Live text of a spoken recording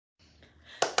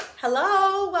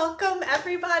Hello, welcome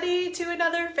everybody to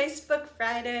another Facebook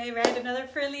Friday, right? Another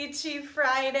Felici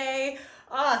Friday.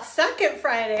 Second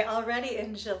Friday already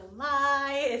in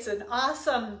July. It's an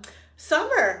awesome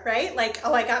summer, right? Like,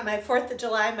 I got my 4th of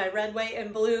July, my red, white,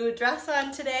 and blue dress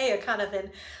on today, kind of in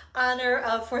honor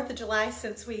of 4th of July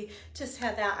since we just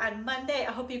had that on Monday.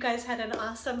 I hope you guys had an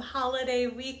awesome holiday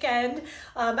weekend.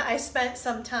 I spent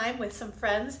some time with some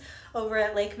friends over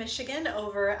at Lake Michigan,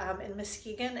 over in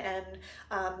Muskegon, and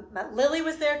Lily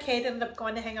was there. Kate ended up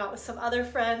going to hang out with some other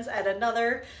friends at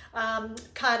another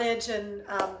cottage and,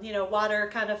 you know, water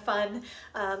kind of fun.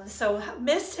 So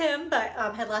missed him, but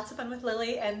had lots of fun with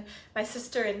Lily and my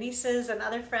sister and nieces and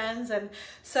other friends. And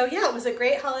so, yeah, it was a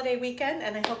great holiday weekend,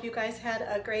 and I hope you guys had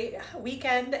a great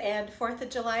weekend and 4th of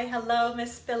July. Hello,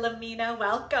 Miss Philomena,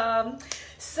 welcome.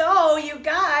 So you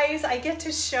guys, I get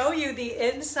to show you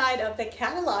the inside of the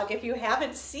catalog. If you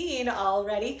haven't seen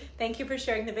already, thank you for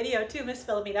sharing the video too, Miss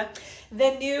Philomena.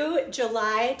 The new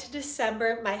July to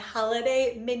December, my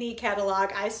holiday mini catalog,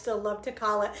 I still love to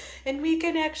call it. And we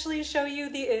can actually show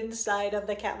you the inside of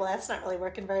the cat. Well, that's not really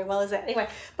working very well, is it? Anyway,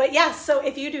 but yes, so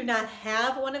if you do not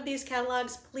have one of these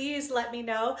catalogs, please let me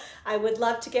know. I would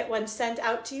love to get one sent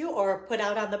out to you or put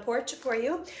out on the porch for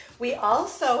you. We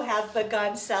also have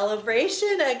begun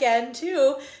Sale-a-Bration again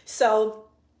too. So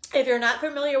if you're not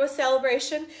familiar with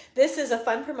Sale-a-Bration, this is a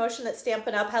fun promotion that's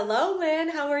Stampin' Up. Hello, Lynn,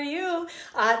 how are you?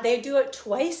 They do it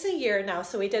twice a year now.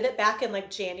 So we did it back in like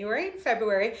January and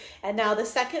February, and now the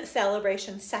second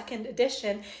Sale-a-Bration, second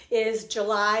edition, is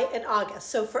July and August.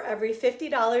 So for every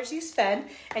 $50 you spend,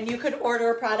 and you could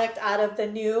order a product out of the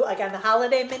new, again, the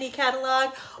holiday mini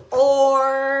catalog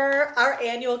or our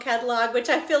annual catalog, which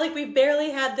I feel like we've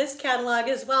barely had this catalog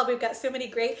as well. We've got so many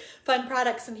great fun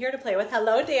products in here to play with.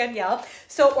 Hello, Danielle.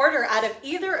 So order out of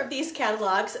either of these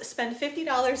catalogs, spend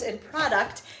 $50 in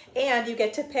product, and you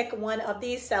get to pick one of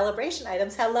these Sale-a-Bration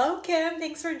items. Hello, Kim.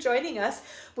 Thanks for joining us.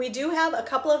 We do have a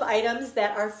couple of items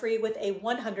that are free with a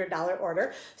 $100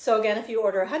 order. So again, if you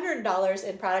order $100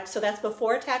 in product, so that's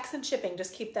before tax and shipping,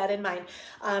 just keep that in mind.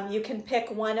 You can pick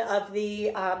one of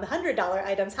the $100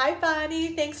 items. Hi,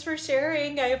 Bonnie. Thanks for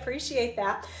sharing. I appreciate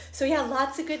that. So yeah,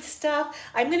 lots of good stuff.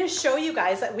 I'm going to show you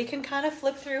guys that we can kind of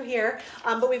flip through here,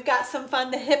 but we've got some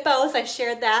fun. The HIPPOS, I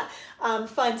shared that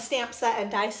fun stamp set and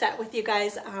die set with you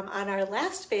guys on our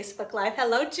last Facebook Live.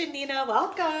 Hello, Janina.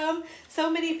 Welcome. So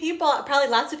many people, probably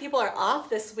lots of people are off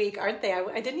this week, aren't they?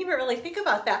 I didn't even really think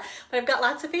about that, but I've got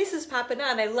lots of faces popping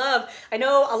on. I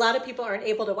know a lot of people aren't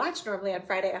able to watch normally on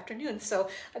Friday afternoon, so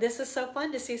this is so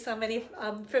fun to see so many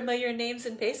familiar names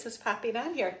and faces popping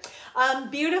on here.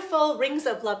 Beautiful Rings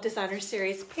of Love Designer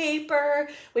Series paper.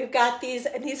 We've got these,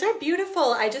 and these are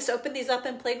beautiful. I just opened these up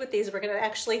and played with these. We're going to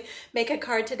actually make a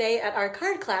card today at our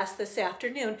card class this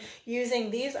afternoon using,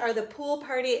 these are the Pool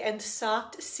Party and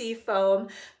Soft Sea Foam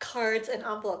cards and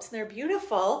envelopes, and they're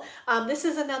beautiful. This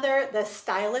is another, the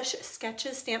Stylish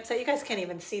Sketches stamp set. You guys can't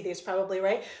even see these probably,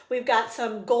 right? We've got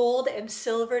some gold and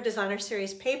silver designer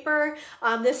series paper.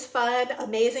 This fun,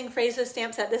 amazing phrases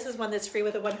stamp set. This is one that's free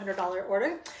with a $100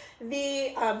 order.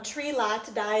 The Tree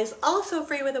Lot dies, also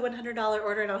free with a $100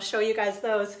 order, and I'll show you guys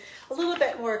those a little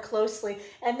bit more closely.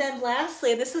 And then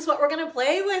lastly, this is what we're going to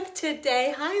play with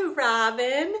today. Hi,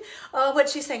 Robin. Oh,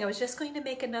 what's she saying? I was just going to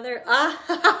make another.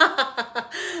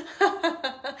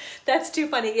 That's too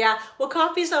funny. Yeah. Well,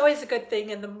 coffee's always a good thing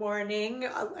in the morning.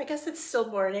 I guess it's still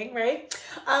morning, right?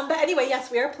 But anyway, yes,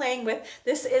 we are playing with,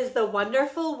 this is the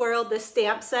Wonderful World, the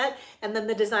stamp set, and then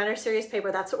the designer series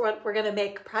paper. That's what we're going to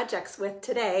make projects with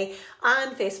today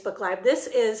on Facebook Live. This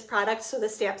is products, so the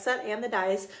stamp set and the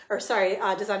dies, or sorry,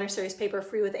 designer series paper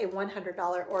free with a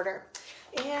 $100 order.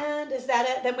 And is that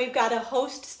it? Then we've got a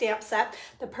host stamp set,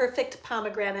 the Perfect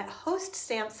Pomegranate host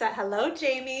stamp set. Hello,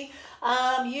 Jamie.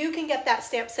 You can get that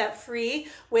stamp set free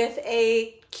with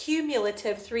a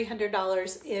cumulative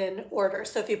 $300 in order.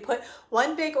 So if you put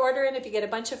one big order in, if you get a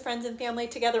bunch of friends and family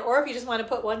together, or if you just want to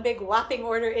put one big whopping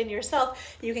order in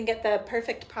yourself, you can get the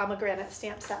Perfect Pomegranate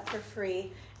stamp set for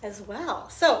free as well.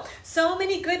 So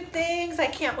many good things. I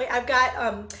can't wait. I've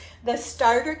got the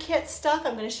starter kit stuff.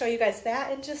 I'm going to show you guys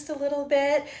that in just a little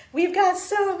bit. We've got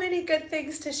so many good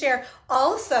things to share.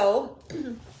 Also,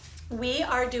 we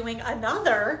are doing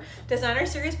another designer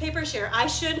series paper share. I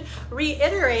should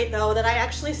reiterate though that I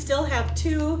actually still have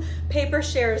 2 paper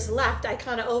shares left. I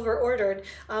kind of over ordered,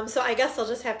 so I guess I'll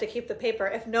just have to keep the paper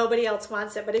if nobody else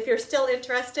wants it. But if you're still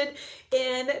interested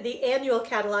in the annual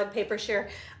catalog paper share,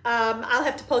 I'll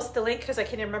have to post the link because I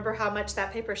can't remember how much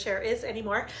that paper share is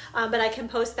anymore, but I can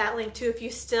post that link too if you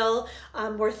still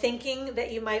were thinking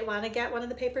that you might want to get one of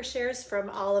the paper shares from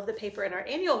all of the paper in our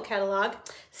annual catalog.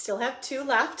 Still have 2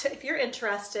 left. If if you're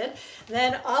interested.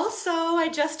 Then also I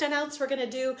just announced we're gonna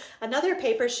do another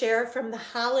paper share from the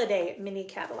holiday mini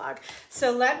catalog.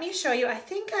 So let me show you. I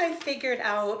think I figured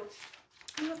out,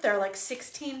 I don't know if there are like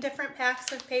 16 different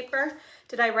packs of paper.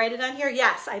 Did I write it on here?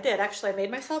 Yes, I did. Actually, I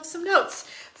made myself some notes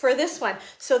for this one.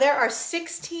 So there are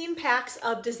 16 packs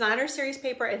of designer series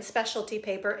paper and specialty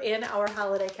paper in our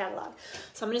holiday catalog.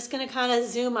 So I'm just gonna kind of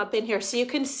zoom up in here so you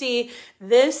can see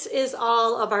this is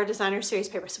all of our designer series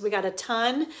paper. So we got a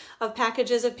ton of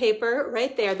packages of paper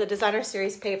right there, the designer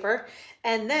series paper.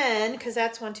 And then, because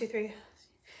that's 1, 2, 3,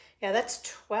 yeah, that's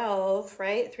 12,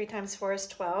 right? 3 times 4 is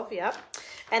 12, yep.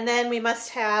 And then we must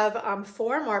have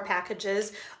 4 more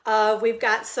packages. We've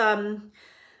got some,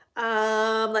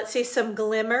 let's see, some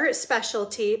glimmer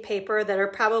specialty paper that are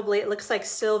probably, it looks like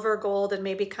silver, gold, and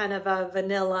maybe kind of a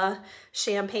vanilla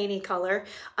champagne-y color.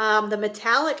 The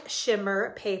metallic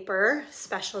shimmer paper,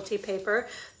 specialty paper,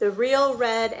 the real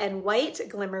red and white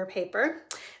glimmer paper,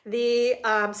 the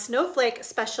snowflake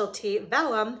specialty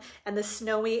vellum, and the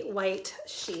snowy white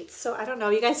sheets. So I don't know,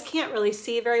 you guys can't really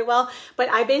see very well, but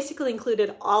I basically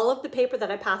included all of the paper that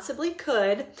I possibly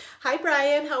could. Hi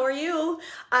Brian, how are you?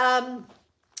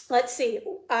 Let's see,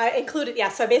 so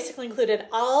I basically included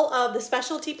all of the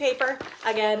specialty paper,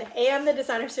 again, and the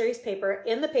designer series paper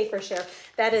in the paper share.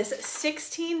 That is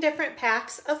 16 different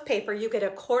packs of paper. You get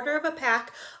a quarter of a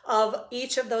pack of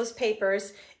each of those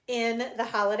papers in the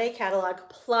holiday catalog,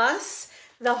 plus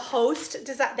the host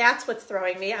design. That's what's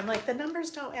throwing me. I'm like, the numbers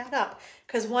don't add up,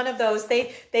 because one of those,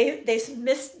 they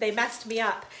messed me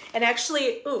up. And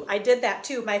actually, ooh, I did that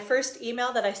too. My first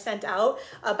email that I sent out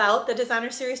about the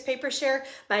designer series paper share,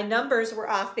 my numbers were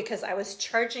off because I was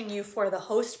charging you for the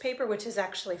host paper, which is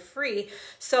actually free.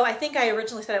 So I think I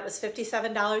originally said it was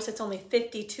 $57. It's only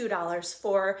 $52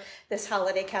 for this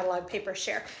holiday catalog paper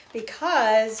share,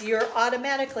 because you're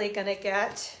automatically gonna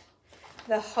get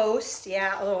the host,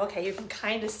 yeah, oh, okay, you can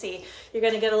kind of see. You're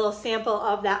gonna get a little sample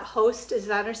of that host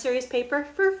designer series paper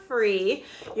for free.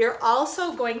 You're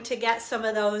also going to get some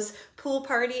of those pool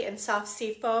party and soft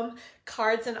seafoam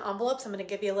cards and envelopes. I'm gonna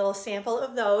give you a little sample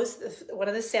of those, one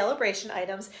of the Sale-a-Bration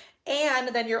items. And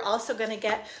then you're also gonna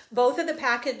get both of the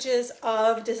packages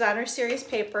of designer series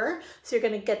paper. So you're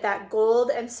gonna get that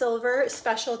gold and silver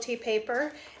specialty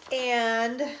paper.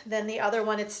 And then the other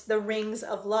one, it's the Rings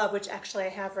of Love, which actually I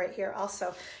have right here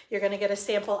also. You're gonna get a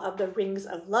sample of the Rings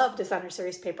of Love designer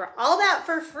series paper. All that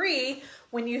for free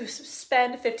when you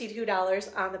spend $52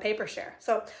 on the paper share.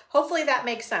 So hopefully that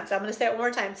makes sense. I'm gonna say it one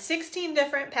more time. 16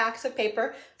 different packs of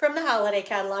paper from the holiday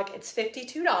catalog. It's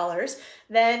 $52.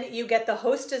 Then you get the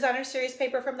host designer series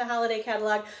paper from the holiday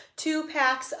catalog, 2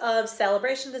 packs of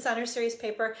Sale-a-Bration designer series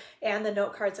paper, and the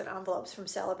note cards and envelopes from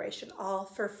Sale-a-Bration, all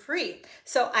for free.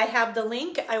 So I have the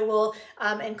link. I will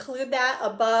include that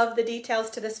above the details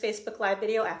to this Facebook Live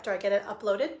video after I get it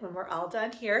uploaded when we're all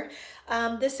done here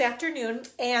this afternoon.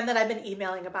 And then I've been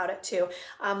emailing about it too.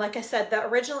 Like I said, the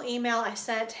original email I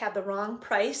sent had the wrong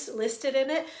price listed in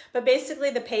it, but basically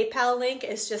the PayPal link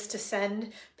is just to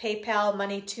send PayPal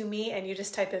money to me, and you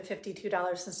just type in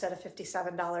 $52 instead of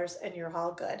 $57 and you're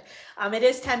all good. It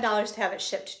is $10 to have it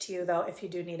shipped to you though, if you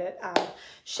do need it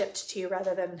shipped to you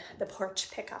rather than the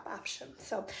porch pickup option.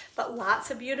 So, but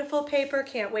lots of beautiful paper.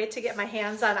 Can't wait to get my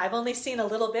hands on. I've only seen a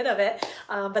little bit of it,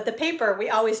 but the paper, we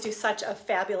always do such a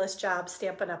fabulous job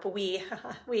Stampin' Up. We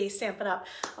Stampin' Up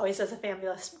always does a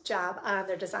fabulous job on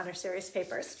their designer series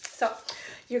papers. So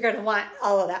you're gonna want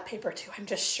all of that paper too, I'm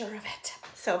just sure of it.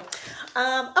 So,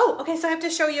 oh, okay, so I have to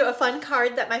show you a fun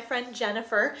card that my friend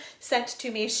Jennifer sent to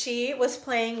me. She was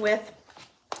playing with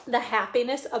the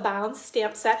Happiness Abounds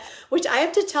stamp set, which I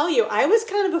have to tell you, I was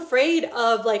kind of afraid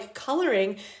of like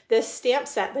coloring this stamp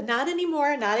set, but not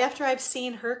anymore, not after I've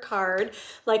seen her card.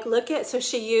 Like look at, so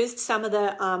she used some of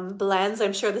the blends.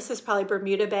 I'm sure this is probably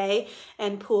Bermuda Bay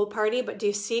and Pool Party, but do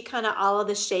you see kind of all of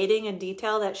the shading and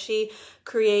detail that she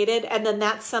created? And then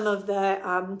that's some of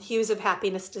the Hues of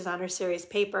Happiness designer series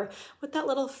paper with that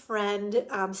little friend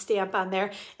stamp on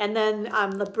there. And then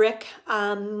the brick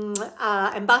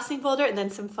embossing folder, and then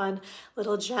some fun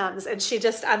little gems. And she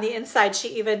just, on the inside,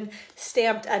 she even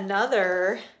stamped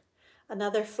another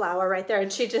flower right there.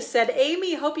 And she just said,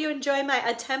 Amy, hope you enjoy my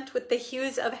attempt with the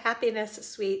Hues of Happiness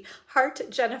suite. Heart,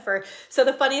 Jennifer. So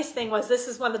the funniest thing was, this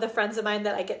is one of the friends of mine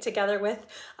that I get together with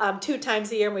 2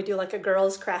 times a year, and we do like a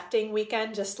girls crafting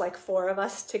weekend, just like 4 of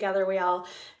us together.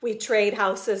 We trade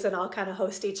houses and all kind of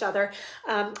host each other.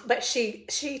 But she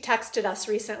texted us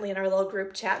recently in our little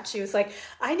group chat. She was like,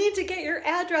 I need to get your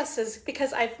addresses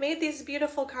because I've made these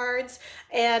beautiful cards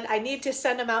and I need to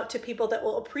send them out to people that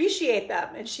will appreciate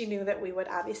them. And she knew that it, we would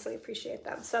obviously appreciate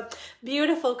them. So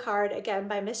beautiful card, again,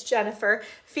 by Miss Jennifer,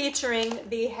 featuring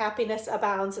the Happiness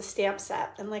Abounds stamp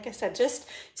set. And like I said, just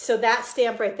so that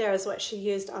stamp right there is what she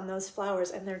used on those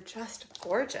flowers, and they're just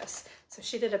gorgeous. So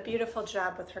she did a beautiful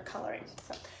job with her coloring.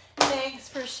 So thanks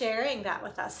for sharing that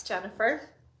with us, Jennifer.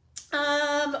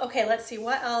 Okay, let's see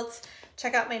what else.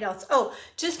 Check out my notes. Oh,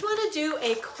 just want to do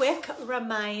a quick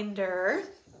reminder.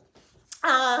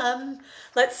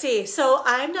 Let's see. So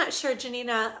I'm not sure,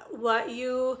 Janina, what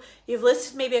you've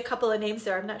listed maybe a couple of names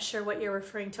there. I'm not sure what you're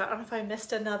referring to. I don't know if I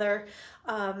missed another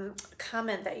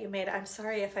comment that you made. I'm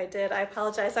sorry if I did. I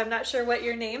apologize. I'm not sure what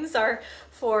your names are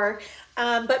for,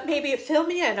 but maybe fill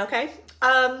me in, okay?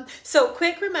 So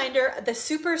quick reminder, the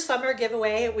Super Summer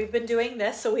Giveaway, we've been doing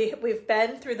this. So we've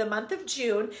been through the month of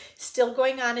June, still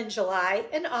going on in July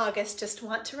and August. Just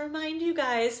want to remind you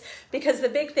guys, because the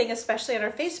big thing, especially in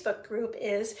our Facebook group,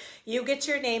 is you get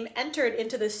your name entered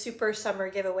into the Super Summer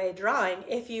Giveaway drawing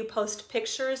if you post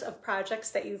pictures of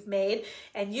projects that you've made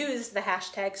and use the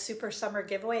hashtag Super Summer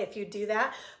Giveaway. If you do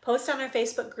that, post on our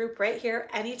Facebook group right here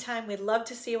anytime. We'd love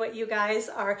to see what you guys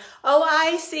are. Oh,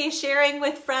 I see, sharing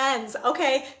with friends.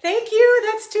 Okay, thank you.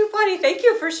 That's too funny. Thank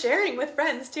you for sharing with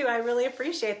friends too. I really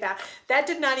appreciate that. That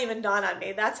did not even dawn on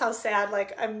me. That's how sad,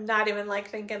 like I'm not even like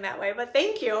thinking that way, but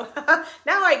thank you.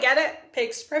 Now I get it.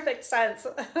 Makes perfect sense.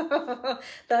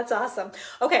 That's awesome.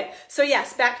 Okay, so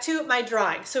yes, back to my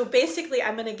drawing. So basically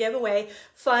I'm going to give away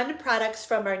fun products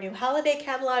from our new holiday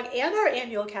catalog and our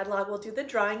annual catalog. We'll do the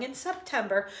drawing in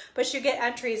September, but you get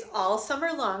entries all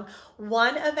summer long.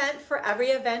 One event for every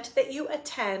event that you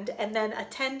attend, and then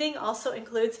attending also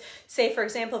includes, say for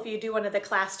example, if you do one of the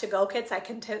class to go kits, I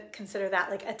can consider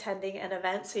that like attending an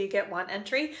event, so you get one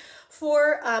entry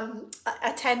for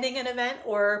attending an event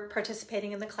or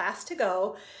participating in the class to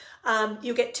go.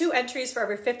 You get 2 entries for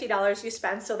every $50 you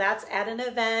spend, so that's at an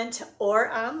event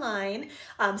or online.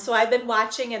 So I've been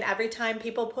watching, and every time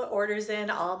people put orders in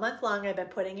all month long, I've been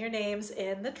putting your names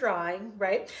in the drawing,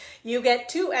 right? You get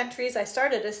 2 entries, I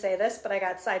started to say this, but I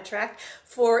got sidetracked,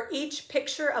 for each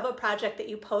picture of a project that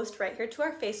you post right here to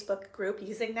our Facebook group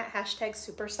using that hashtag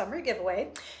Super Summer Giveaway.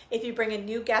 If you bring a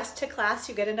new guest to class,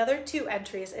 you get another 2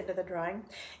 entries into the drawing.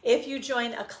 If you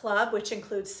join a club, which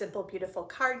includes Simple Beautiful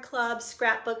Card Club,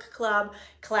 Scrapbook Club,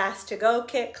 Class to Go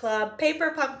Kit Club,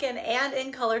 Paper Pumpkin, and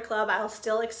In Color Club, I'll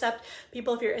still accept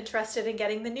people if you're interested in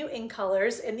getting the new In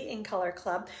Colors in the In Color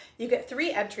Club. You get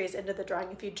 3 entries into the drawing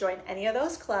if you join any of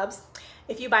those clubs.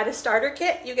 If you buy the starter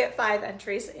kit, you get 5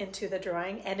 entries into the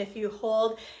drawing. And if you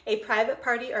hold a private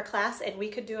party or class, and we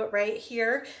could do it right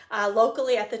here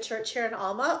locally at the church here in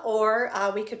Alma, or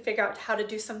we could figure out how to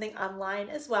do something online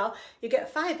as well, you get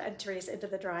 5 entries into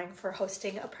the drawing for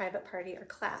hosting a private party or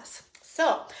class.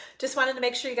 So just wanted to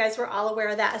make sure you guys were all aware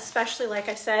of that, especially like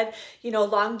I said, you know,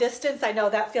 long distance. I know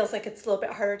that feels like it's a little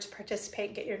bit harder to participate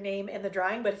and get your name in the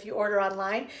drawing, but if you order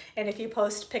online and if you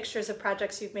post pictures of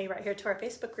projects you've made right here to our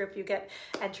Facebook group, you get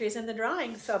entries in the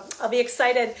drawing. So I'll be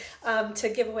excited to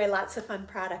give away lots of fun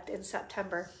product in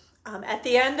September. At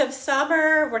the end of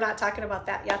summer, we're not talking about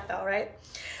that yet though, right?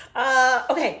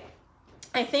 Okay.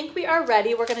 I think we are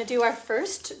ready. We're going to do our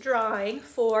first drawing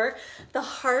for the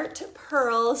heart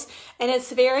pearls, and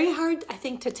it's very hard, I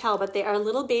think, to tell, but they are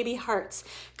little baby hearts,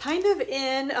 kind of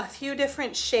in a few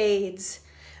different shades,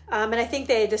 and I think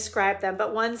they describe them,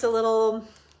 but one's a little,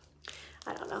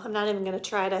 I don't know, I'm not even going to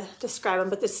try to describe them,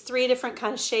 but there's 3 different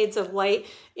kind of shades of white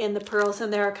in the pearls,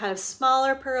 and there are kind of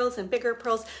smaller pearls and bigger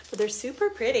pearls, but they're super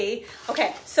pretty.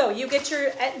 Okay, so you get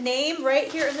your name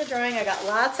right here in the drawing. I got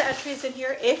lots of entries in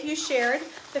here. If you shared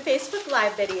the Facebook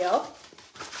Live video,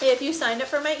 if you signed up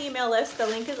for my email list, the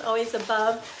link is always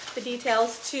above the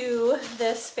details to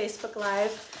this Facebook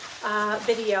Live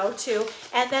video too.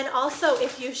 And then also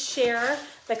if you share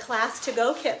the Class to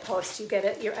Go kit post, you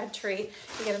get your entry,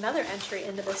 you get another entry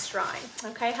into this drawing.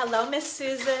 Okay, hello Miss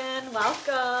Susan,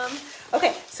 welcome.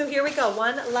 Okay, so here we go.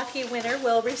 One lucky winner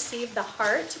will receive the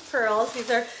heart pearls.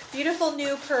 These are beautiful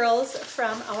new pearls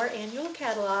from our annual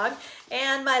catalog.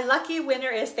 And my lucky winner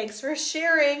is, thanks for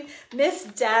sharing, Miss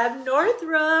Deb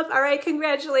Northrup. All right,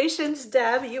 congratulations,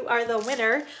 Deb. You are the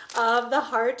winner of the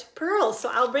heart pearls. So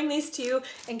I'll bring these to you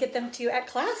and get them to you at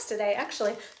class today,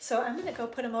 actually. So I'm gonna go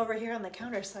put them over here on the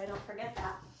counter so I don't forget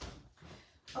that.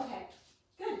 Okay,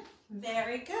 good,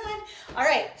 very good. All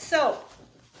right, so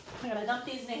I'm gonna dump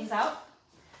these names out.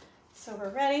 So we're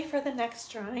ready for the next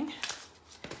drawing.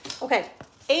 Okay,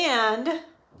 and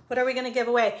what are we going to give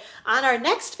away? On our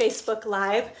next Facebook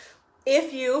Live,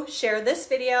 if you share this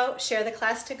video, share the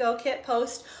Class to Go kit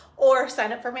post, or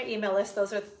sign up for my email list.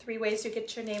 Those are the 3 ways you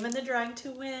get your name in the drawing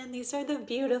to win. These are the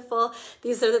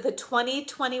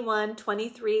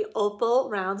 2021-23 opal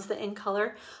rounds, the In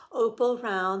Color opal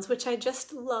rounds, which I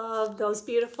just love. Those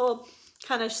beautiful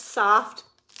kind of soft,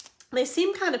 they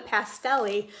seem kind of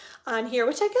pastel-y on here,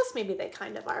 which I guess maybe they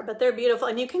kind of are, but they're beautiful.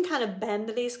 And you can kind of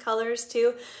bend these colors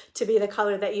too to be the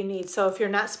color that you need. So if you're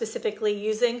not specifically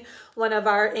using one of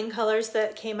our In Colors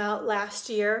that came out last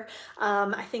year,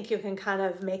 I think you can kind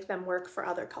of make them work for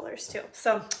other colors too.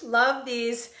 So love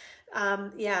these.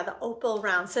 Yeah, the opal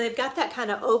round. So they've got that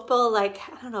kind of opal, like,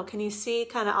 I don't know, can you see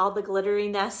kind of all the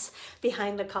glitteriness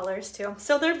behind the colors too?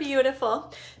 So they're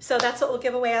beautiful. So that's what we'll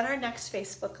give away on our next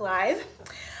Facebook Live.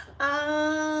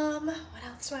 What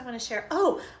else do I want to share?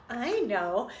 Oh, I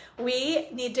know. We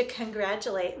need to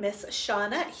congratulate Miss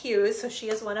Shauna Hughes. So she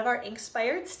is one of our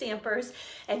Inkspired stampers,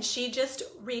 and she just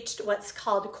reached what's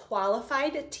called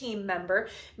qualified team member,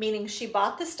 meaning she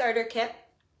bought the starter kit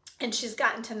and she's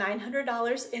gotten to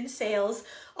 $900 in sales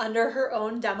under her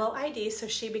own demo ID. So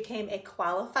she became a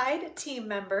qualified team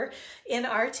member in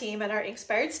our team and our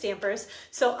Inkspired stampers.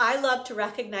 So I love to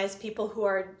recognize people who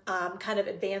are kind of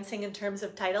advancing in terms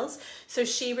of titles. So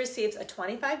she receives a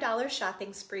 $25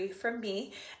 shopping spree from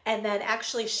me. And then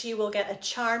actually she will get a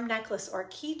charm necklace or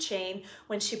keychain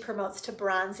when she promotes to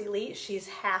Bronze Elite. She's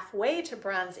halfway to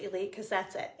Bronze Elite because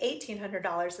that's at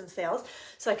 $1,800 in sales.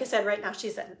 So like I said, right now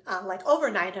she's at like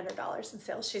over $900 in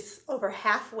sales. She's over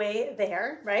halfway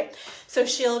there, right? So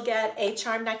she'll get a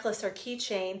charm necklace or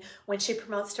keychain when she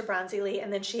promotes to Bronze Elite,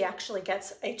 and then she actually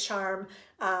gets a charm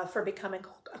for becoming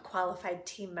a qualified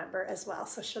team member as well.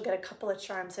 So she'll get a couple of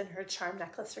charms in her charm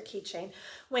necklace or keychain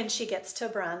when she gets to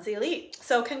Bronze Elite.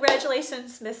 So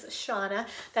congratulations, Miss Shauna.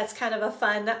 That's kind of a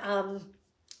fun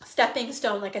stepping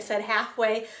stone, like I said,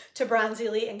 halfway to Bronze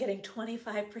Elite and getting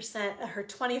 25%, her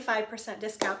 25%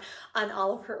 discount on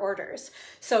all of her orders.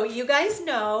 So you guys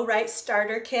know, right,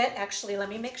 starter kit. Actually, let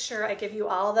me make sure I give you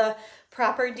all the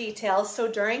proper details.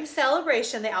 So during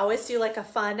Sale-a-Bration, they always do like a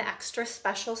fun extra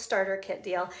special starter kit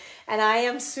deal. And I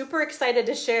am super excited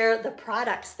to share the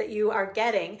products that you are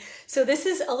getting. So this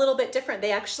is a little bit different.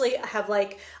 They actually have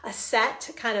like a set,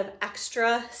 kind of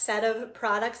extra set of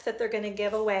products that they're going to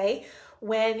give away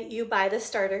when you buy the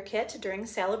starter kit during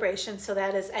Sale-a-Bration. So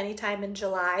that is anytime in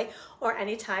July or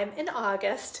anytime in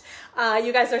August.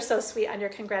 You guys are so sweet on your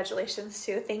congratulations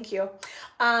too. Thank you.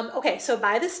 Okay, so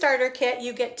buy the starter kit,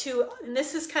 you get to, and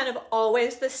this is kind of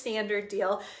always the standard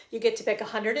deal, you get to pick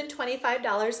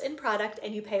 $125 in product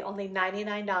and you pay only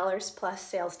 $99 plus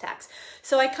sales tax.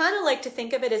 So I kind of like to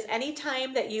think of it as any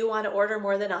time that you want to order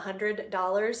more than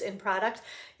 $100 in product,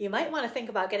 you might want to think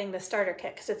about getting the starter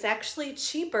kit, because it's actually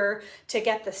cheaper to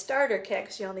get the starter kit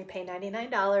because you only pay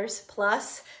 $99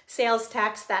 plus sales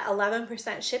tax. That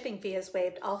 11% shipping fee is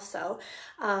waived also.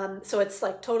 So it's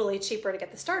like totally cheaper to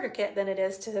get the starter kit than it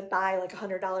is to buy like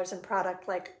 $100 in product,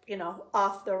 like, you know,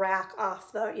 off the rack,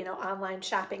 off the, you know, online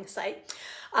shopping site.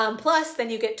 Plus then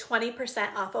you get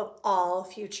 20% off of all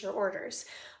future orders.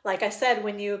 Like I said,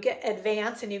 when you get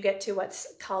advanced and you get to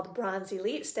what's called Bronze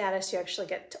Elite status, you actually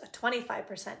get a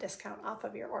 25% discount off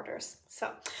of your orders. So,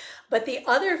 but the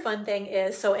other fun thing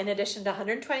is, so in addition to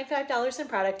 $125 in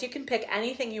product, you can pick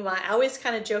anything you want. I always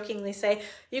kind of jokingly say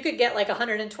you could get like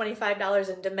 $125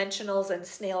 in dimensionals and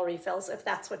snail refills if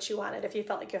that's what you wanted, if you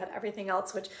felt like you had everything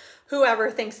else, which whoever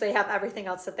thinks they have everything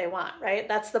else that they want, right?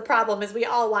 That's the problem, is we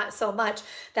all want so much.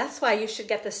 That's why you should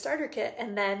get the starter kit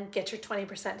and then get your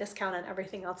 20% discount on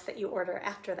everything else that you order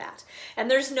after that. And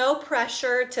there's no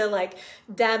pressure to like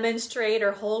demonstrate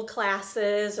or hold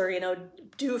classes or, you know,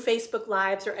 do Facebook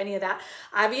Lives or any of that.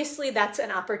 Obviously, that's an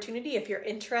opportunity if you're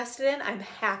interested in. I'm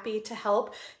happy to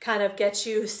help kind of get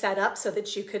you set up so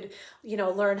that you could, you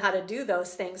know, learn how to do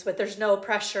those things, but there's no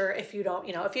pressure if you don't,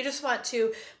 you know, if you just want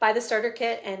to buy the starter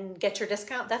kit and get your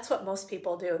discount, that's what most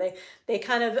people do. They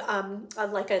kind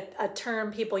of like a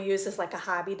term people use is like a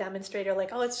hobby demonstrator,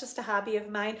 like, oh, it's just a hobby of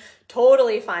mine.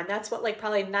 Totally fine. That's what like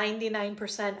probably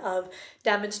 99% of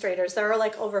demonstrators, there are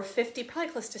like over 50,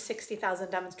 probably close to 60,000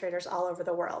 demonstrators all over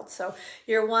the world. So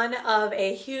you're one of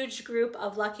a huge group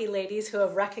of lucky ladies who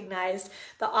have recognized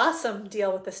the awesome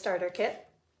deal with the starter kit.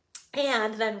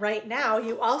 And then right now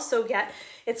you also get,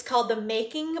 it's called the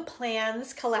Making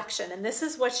Plans Collection. And this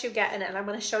is what you get in it. And I'm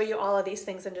going to show you all of these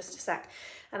things in just a sec.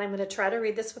 And I'm going to try to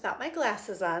read this without my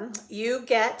glasses on. You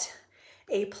get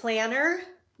a planner,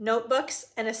 notebooks,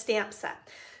 and a stamp set.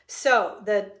 So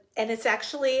the and it's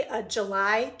actually a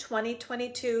July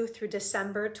 2022 through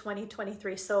December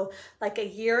 2023. So like a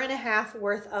year and a half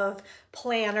worth of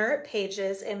planner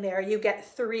pages in there. You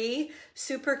get 3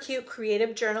 super cute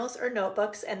creative journals or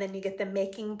notebooks, and then you get the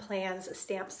Making Plans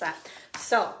stamp set.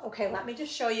 So, okay, let me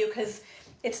just show you, because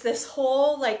it's this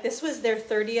whole, like, this was their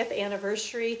 30th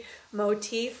anniversary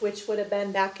motif, which would have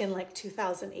been back in like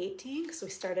 2018, because we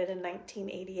started in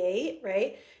 1988,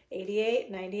 right? 88,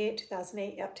 98,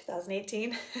 2008, yep,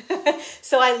 2018.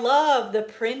 So I love the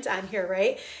print on here,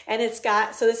 right? And it's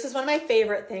got, so this is one of my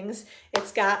favorite things.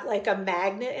 It's got like a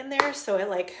magnet in there, so it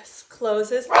like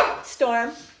closes.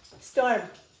 Storm.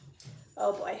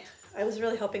 Oh boy, I was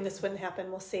really hoping this wouldn't happen.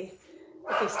 We'll see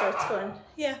if he starts going.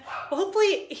 Yeah, well,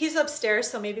 hopefully he's upstairs,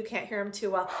 so maybe you can't hear him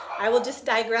too well. I will just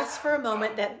digress for a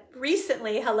moment that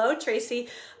recently, hello Tracy,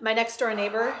 my next door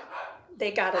neighbor,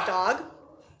 they got a dog.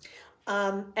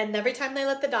 And every time they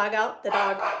let the dog out, the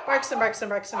dog barks and barks and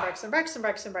barks and barks and barks and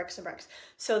barks and barks and barks.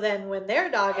 So then when their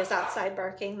dog is outside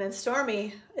barking, then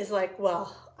Stormy is like,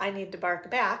 well, I need to bark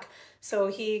back. So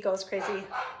he goes crazy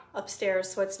upstairs,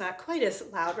 so it's not quite as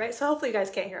loud, right? So hopefully you guys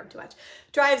can't hear him too much.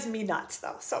 Drives me nuts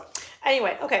though. So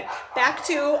anyway, okay, back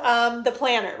to the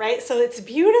planner, right? So it's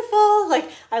beautiful. Like,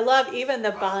 I love even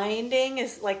the binding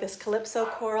is like this calypso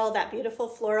coral, that beautiful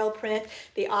floral print,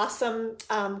 the awesome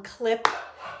clip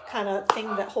kind of thing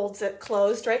that holds it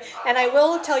closed, right? And I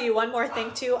will tell you one more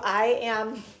thing too. I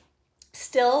am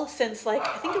still, since like,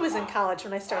 I think it was in college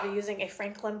when I started using a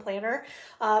Franklin planner,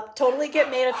 totally get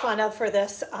made fun of for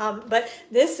this. But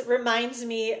this reminds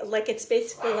me, like, it's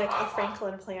basically like a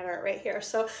Franklin planner right here.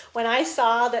 So when I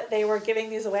saw that they were giving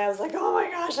these away, I was like, oh my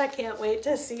gosh, I can't wait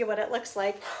to see what it looks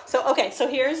like. So, okay, so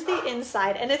here's the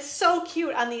inside, and it's so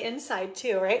cute on the inside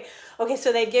too, right? Okay,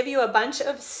 so they give you a bunch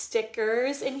of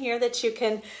stickers in here that you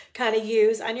can kind of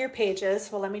use on your pages.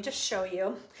 Well, let me just show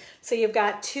you. So you've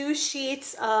got 2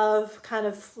 sheets of kind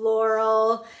of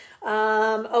floral,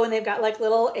 oh, and they've got like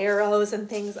little arrows and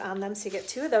things on them. So you get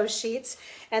 2 of those sheets.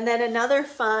 And then another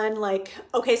fun, like,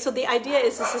 okay, so the idea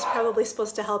is this is probably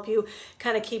supposed to help you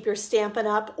kind of keep your Stampin'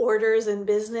 Up! Orders in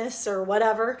business or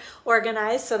whatever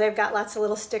organized. So they've got lots of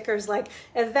little stickers like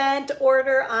event,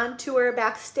 order, on tour,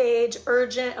 backstage,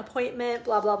 urgent, appointment,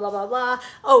 blah, blah, blah, blah, blah.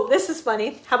 Oh, this is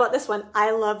funny. How about this one?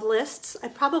 I love lists. I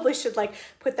probably should like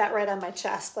put that right on my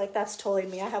chest. Like, that's totally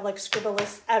me. I have like scribble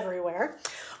lists everywhere.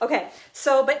 Okay,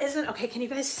 so, but isn't, okay, can you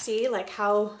guys see like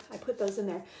how I put those in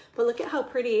there? But look at how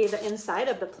pretty the inside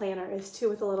of the planner is too,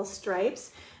 with the little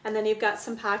stripes. And then you've got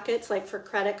some pockets like for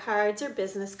credit cards or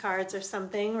business cards or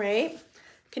something, right?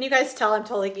 Can you guys tell I'm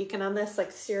totally geeking on this?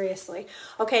 Like, seriously.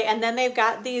 Okay, and then they've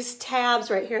got these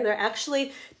tabs right here. They're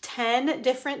actually 10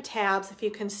 different tabs, if you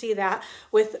can see that,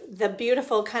 with the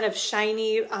beautiful kind of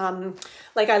shiny,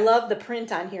 like, I love the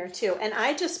print on here too. And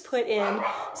I just put in,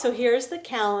 so here's the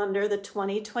calendar, the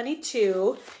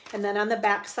 2022, and then on the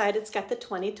back side, it's got the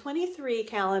 2023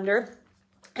 calendar.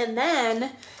 And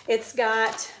then it's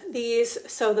got these,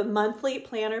 so the monthly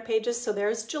planner pages, so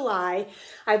there's July.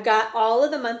 I've got all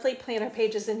of the monthly planner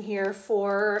pages in here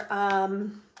for,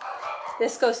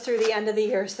 this goes through the end of the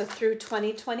year, so through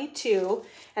 2022.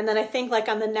 And then I think like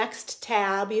on the next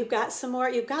tab, you've got some more,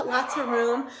 you've got lots of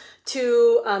room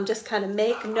to just kind of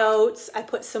make notes. I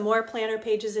put some more planner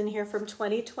pages in here from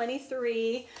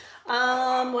 2023.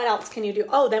 What else can you do?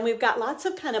 Oh, then we've got lots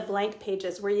of kind of blank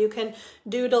pages where you can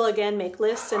doodle again, make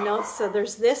lists and notes. So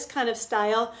there's this kind of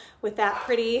style with that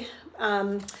pretty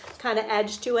kind of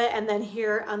edge to it. And then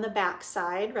here on the back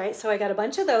side, right? So I got a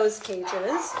bunch of those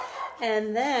pages.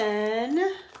 And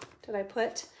then did I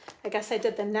put, I guess I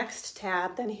did the next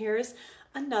tab. Then here's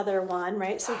another one,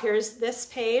 right? So here's this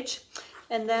page.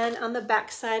 And then on the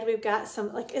back side, we've got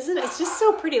some, like, isn't it, it's just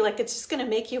so pretty. Like, it's just going to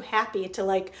make you happy to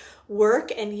like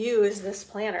work and use this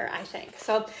planner, I think.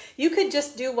 So you could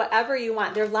just do whatever you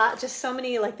want. There are just so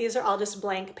many, like, these are all just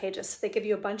blank pages. So they give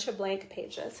you a bunch of blank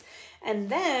pages. And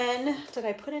then, did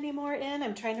I put any more in?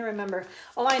 I'm trying to remember.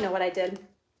 Oh, I know what I did.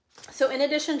 So in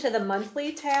addition to the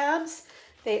monthly tabs,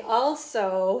 they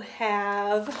also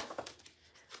have,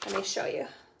 let me show you.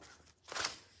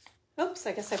 Oops,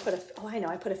 I guess I put oh, I know,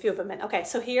 I put a few of them in. Okay,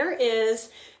 so here is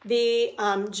the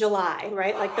July,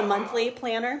 right? Like the monthly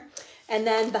planner. And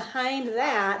then behind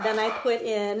that, then I put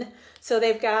in, so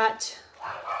they've got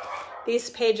these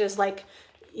pages, like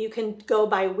you can go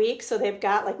by week. So they've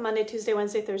got like Monday, Tuesday,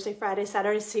 Wednesday, Thursday, Friday,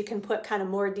 Saturday. So you can put kind of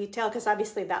more detail, because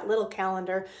obviously that little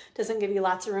calendar doesn't give you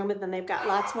lots of room, but then they've got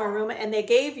lots more room. And they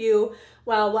gave you,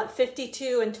 well, what,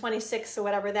 52 and 26, so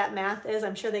whatever that math is,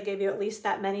 I'm sure they gave you at least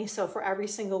that many. So for every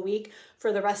single week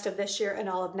for the rest of this year and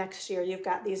all of next year, you've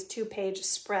got these 2-page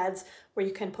spreads where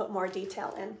you can put more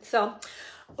detail in. So,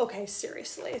 okay,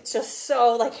 seriously, it's just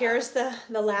so, like, here's the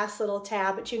last little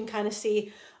tab, but you can kind of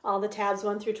see all the tabs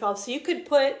 1 through 12. So you could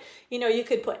put, you know, you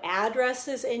could put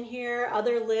addresses in here,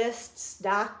 other lists,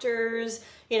 doctors,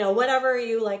 you know, whatever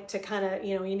you like to kind of,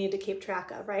 you know, you need to keep track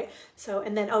of, right? So,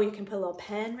 and then, oh, you can put a little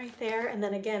pen right there. And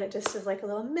then again, it just is like a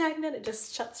little magnet. It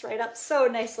just shuts right up so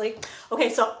nicely.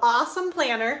 Okay, so awesome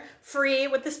planner, free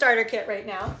with the starter kit right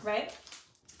now, right?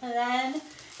 And then,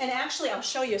 and actually I'll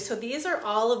show you. So these are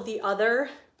all of the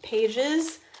other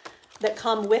pages that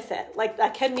come with it. Like I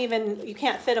couldn't even, you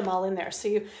can't fit them all in there. So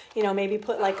you know, maybe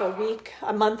put like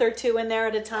a month or 2 in there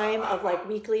at a time of like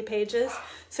weekly pages.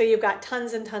 So you've got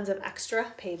tons and tons of extra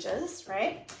pages,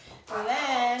 right? And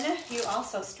then you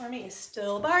also, Stormy is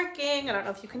still barking. I don't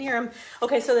know if you can hear him.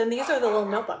 Okay, so then these are the little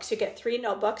notebooks. You get 3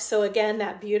 notebooks. So again,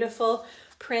 that beautiful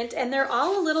print, and they're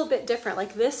all a little bit different.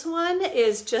 Like this one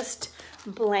is just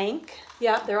blank.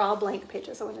 Yeah, they're all blank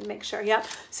pages. I want to make sure. Yeah.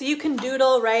 So you can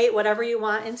doodle, right, whatever you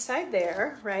want inside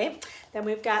there, right? Then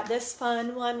we've got this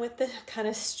fun one with the kind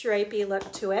of stripey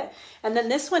look to it. And then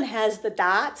this one has the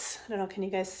dots. I don't know, can you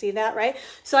guys see that, right?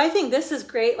 So I think this is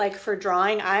great like for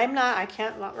drawing.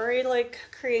 not very like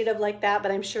creative like that,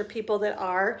 but I'm sure people that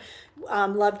are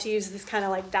love to use this kind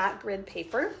of like dot grid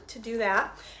paper to do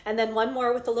that. And then one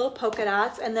more with the little polka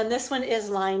dots. And then this one is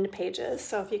lined pages.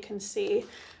 So if you can see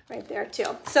right there too.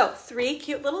 So 3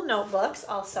 cute little notebooks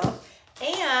also.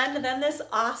 And then this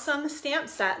awesome stamp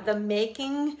set, the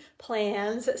Making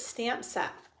Plans stamp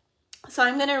set. So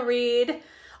I'm gonna read,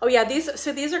 oh yeah, these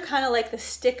are kind of like the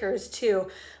stickers too.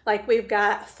 Like we've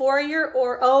got for your,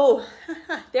 or, oh,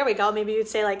 there we go. Maybe you'd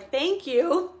say like, thank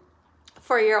you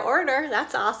for your order.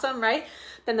 That's awesome, right?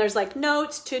 Then there's like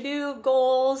notes, to-do,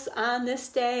 goals on this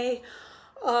day.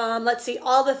 Let's see,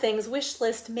 all the things, wish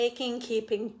list, making,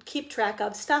 keep track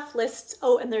of, stuff lists.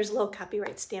 Oh, and there's a little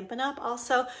copyright Stampin' Up!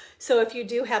 Also. So if you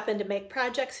do happen to make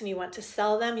projects and you want to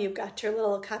sell them, you've got your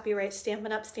little copyright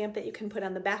Stampin' Up! Stamp that you can put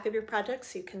on the back of your project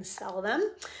so you can sell them.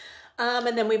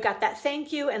 And then we've got that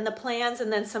thank you and the plans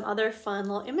and then some other fun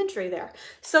little imagery there.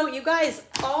 So you guys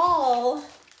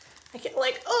I get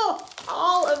like, oh,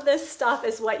 all of this stuff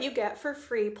is what you get for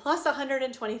free, plus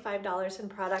 $125 in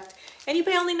product. And you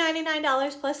pay only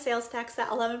 $99 plus sales tax. That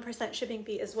 11% shipping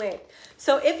fee is waived.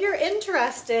 So if you're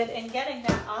interested in getting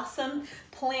that awesome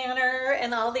planner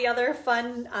and all the other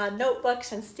fun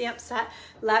notebooks and stamp set,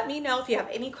 let me know if you have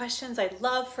any questions. I'd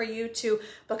love for you to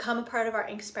become a part of our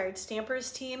Inspired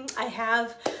Stampers team. I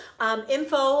have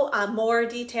info, more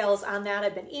details on that.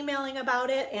 I've been emailing about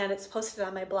it, and it's posted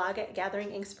on my blog at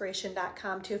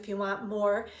gatheringinspiration.com too if you want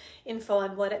more info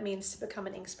on what it means to become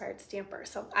an Inspired Stamper.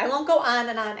 So I won't go on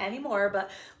and on anymore, but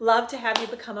love to have you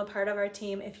become a part of our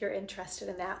team if you're interested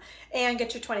in that, and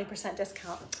get your 20%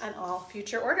 discount on all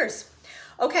future orders.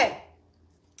 Okay,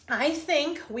 I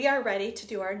think we are ready to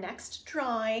do our next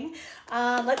drawing.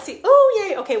 Let's see. Oh,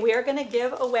 yay. Okay, we are going to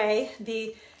give away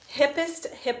the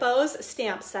HIPPOS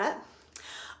stamp set.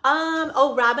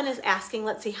 Oh, Robin is asking,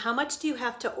 let's see, how much do you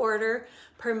have to order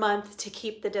per month to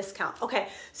keep the discount? Okay,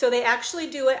 so they actually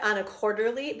do it on a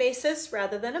quarterly basis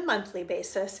rather than a monthly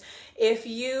basis. If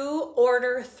you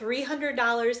order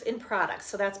 $300 in products,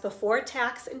 so that's before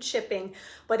tax and shipping,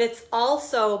 but it's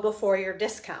also before your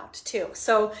discount too.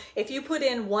 So if you put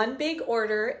in one big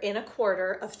order in a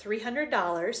quarter of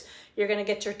 $300, you're gonna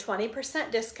get your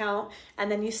 20% discount,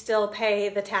 and then you still pay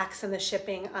the tax and the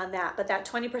shipping on that. But that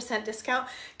 20% discount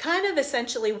kind of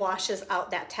essentially washes out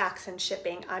that tax and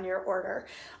shipping on your order.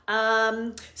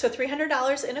 So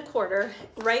 $300 in a quarter.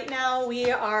 Right now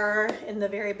we are in the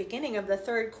very beginning of the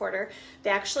 3rd quarter. They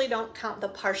actually don't count the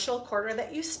partial quarter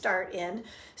that you start in.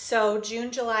 So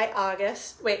July,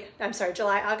 August,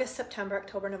 September,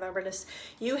 October, November,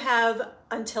 you have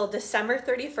until December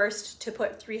 31st to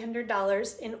put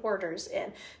 $300 in orders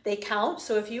in. They count,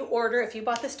 so if you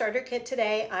bought the starter kit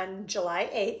today on July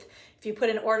 8th, if you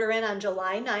put an order in on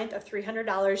July 9th of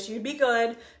 $300, you'd be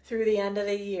good through the end of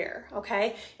the year,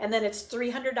 okay? And then it's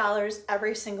 $300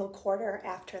 every single quarter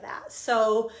after that.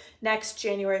 So next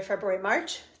January, February,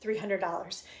 March,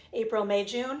 $300. April, May,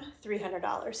 June,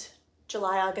 $300.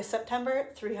 July, August, September,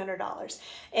 $300.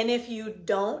 And if you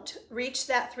don't reach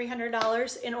that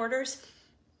 $300 in orders,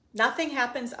 nothing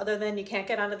happens other than you can't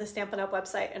get onto the Stampin' Up!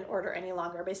 Website and order any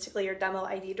longer. Basically, your demo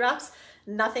ID drops.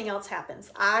 Nothing else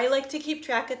happens. I like to keep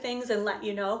track of things and let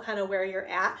you know kind of where you're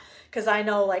at, because I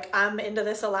know like I'm into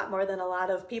this a lot more than a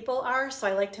lot of people are. So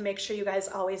I like to make sure you guys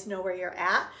always know where you're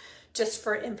at. Just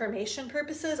for information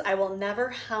purposes, I will never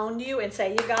hound you and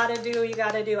say, you gotta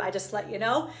do. I just let you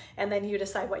know, and then you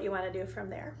decide what you wanna do from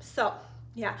there. So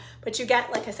Yeah, but you get,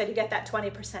 like I said, you get that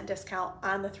 20% discount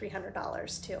on the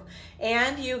 $300 too.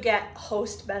 And you get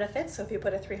host benefits. So if you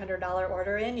put a $300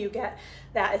 order in, you get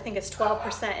that, I think it's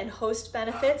 12% in host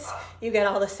benefits. You get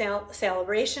all the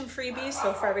Sale-a-Bration freebies.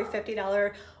 So for every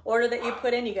 $50 order that you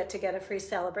put in, you get to get a free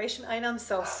Sale-a-Bration item.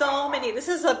 So many, this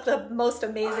is the most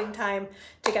amazing time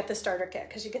to get the starter kit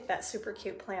because you get that super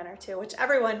cute planner too, which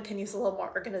everyone can use a little more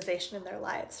organization in their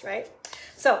lives, right?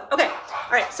 So, okay,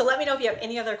 all right, so let me know if you have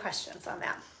any other questions on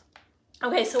that.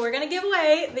 Okay, so we're gonna give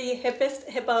away the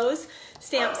HIPPOS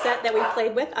stamp set that we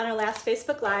played with on our last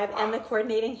Facebook Live and the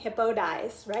coordinating hippo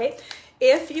dies, right?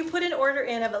 If you put an order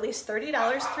in of at least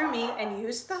 $30 through me and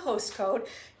use the host code,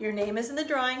 your name is in the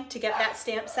drawing to get that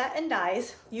stamp set and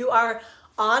dies. You are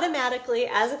automatically,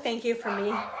 as a thank you for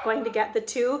me, going to get the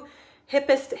 2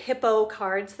 HIPPEST hippo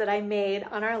cards that I made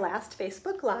on our last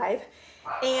Facebook Live.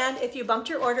 And if you bumped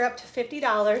your order up to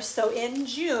 $50, so in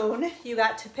June, you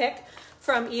got to pick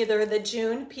from either the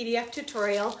June PDF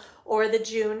tutorial or the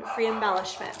June free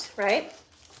embellishment, right?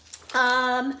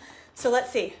 So let's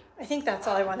see. I think that's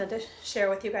all I wanted to share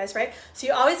with you guys, right? So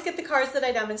you always get the cards that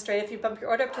I demonstrate. If you bump your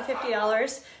order up to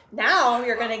 $50, now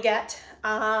you're gonna get,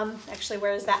 actually,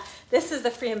 where is that? This is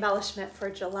the free embellishment for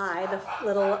July, the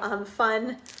little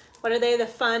fun, what are they? The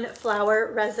fun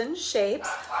flower resin shapes,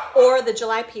 or the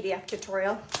July PDF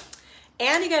tutorial.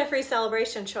 And you get a free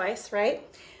Sale-a-Bration choice, right?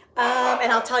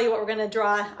 And I'll tell you what we're gonna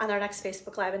draw on our next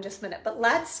Facebook Live in just a minute. But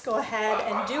let's go ahead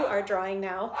and do our drawing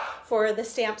now for the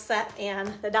stamp set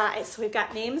and the dies. So we've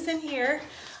got names in here.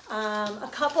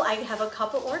 I have a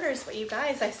couple orders, but you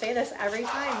guys, I say this every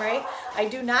time, right? I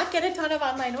do not get a ton of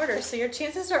online orders, so your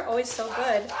chances are always so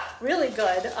good, really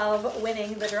good, of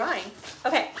winning the drawing.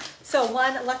 Okay, so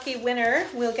one lucky winner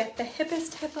will get the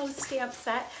HIPPEST Hippo stamp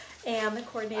set and the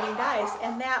coordinating dies.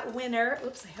 And that winner,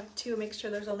 oops, I have 2, make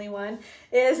sure there's only one,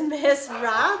 is Miss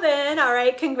Robin. All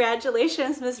right,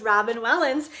 congratulations, Miss Robin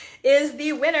Wellens is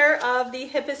the winner of the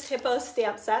HIPPEST Hippo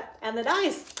stamp set and the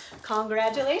dies.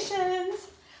 Congratulations.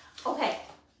 Okay,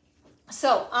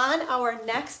 so on our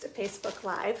next Facebook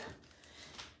Live,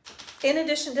 in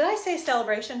addition, did I say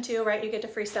Sale-a-Bration too, right? You get a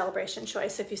free Sale-a-Bration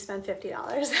choice if you spend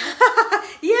 $50.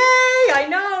 Yay, I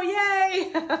know,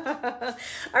 yay.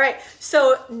 All right,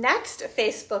 so next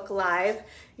Facebook Live,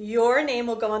 your name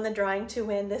will go in the drawing to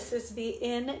win. This is the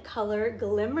In Color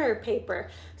Glimmer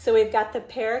Paper. So we've got the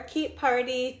Parakeet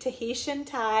Party, Tahitian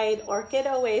Tide, Orchid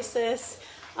Oasis,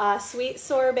 Sweet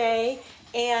Sorbet,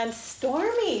 and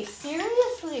Stormy.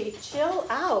 Seriously, chill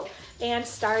out. And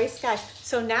Starry Sky.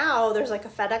 So now there's like a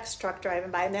FedEx truck driving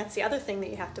by, and that's the other thing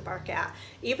that you have to bark at.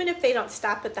 Even if they don't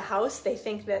stop at the house, they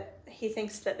think that he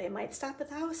thinks that they might stop at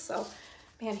the house. So,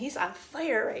 man, he's on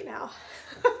fire right now.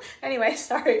 Anyway,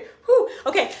 sorry. Whew.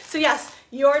 Okay, so yes,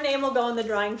 your name will go in the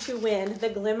drawing to win the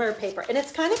glimmer paper. And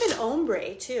it's kind of an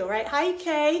ombre too, right? Hi,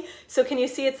 Kay. So can you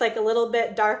see it's like a little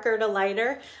bit darker to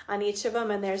lighter on each of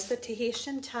them? And there's the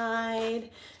Tahitian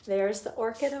Tide. There's the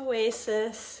Orchid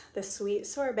Oasis, the Sweet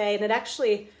Sorbet. And it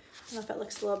actually, I don't know if it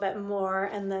looks a little bit more.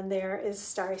 And then there is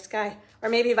Starry Sky, or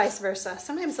maybe vice versa.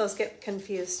 Sometimes those get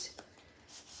confused.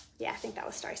 Yeah, I think that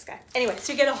was Starry Sky. Anyway,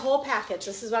 so you get a whole package.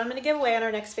 This is what I'm gonna give away on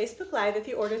our next Facebook Live if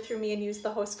you order through me and use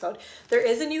the host code. There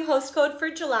is a new host code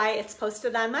for July. It's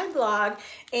posted on my blog,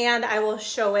 and I will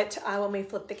show it when we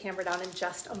flip the camera down in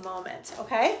just a moment,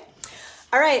 okay?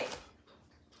 All right,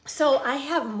 so I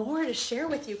have more to share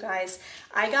with you guys.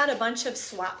 I got a bunch of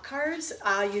swap cards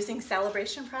using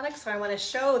Sale-a-Bration products, so I wanna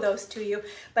show those to you,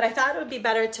 but I thought it would be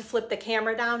better to flip the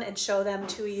camera down and show them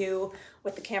to you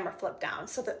with the camera flipped down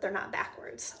so that they're not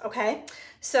backwards, okay?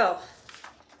 So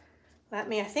I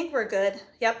think we're good.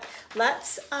 Yep,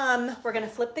 we're gonna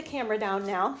flip the camera down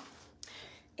now,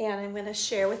 and I'm gonna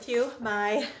share with you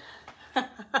my,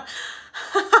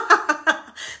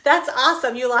 that's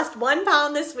awesome. You lost 1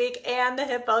 pound this week and the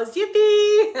hippos,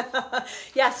 yippee.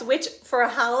 Yes, which for a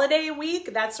holiday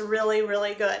week, that's really,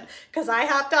 really good. Because I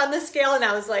hopped on the scale and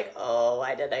I was like, oh,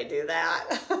 why did I do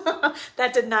that?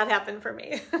 That did not happen for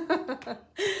me.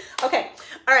 Okay,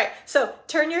 all right, so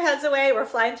turn your heads away. We're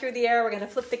flying through the air. We're gonna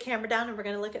flip the camera down and we're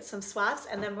gonna look at some swaps,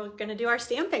 and then we're gonna do our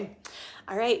stamping.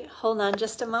 All right, hold on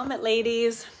just a moment,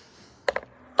 ladies.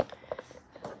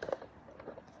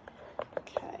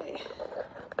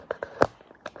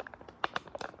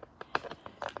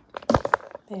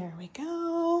 There we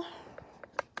go.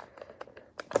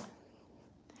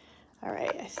 All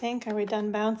right, I think, are we done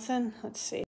bouncing? Let's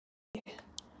see.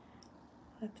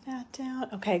 Flip that down.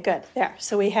 Okay, good. There.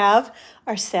 So we have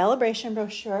our Sale-a-Bration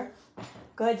brochure.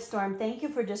 Good, Storm. Thank you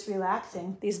for just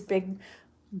relaxing. These big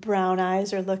brown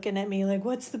eyes are looking at me like,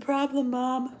 what's the problem,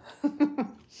 Mom?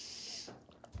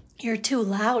 You're too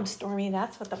loud, Stormy.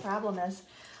 That's what the problem is.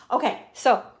 Okay,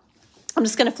 so I'm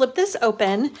just gonna flip this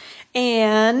open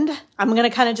and I'm gonna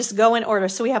kind of just go in order.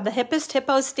 So we have the HIPPEST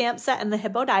HIPPOS stamp set and the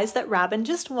Hippo dies that Robin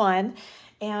just won.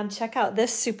 And check out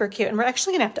this, super cute. And we're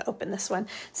actually gonna have to open this one.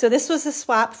 So this was a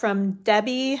swap from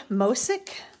Debbie Mosick.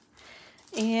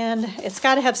 And it's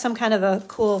gotta have some kind of a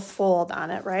cool fold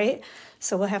on it, right?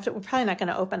 So we're probably not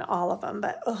gonna open all of them,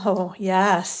 but oh,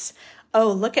 yes.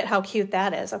 Oh, look at how cute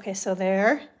that is. Okay, so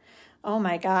there. Oh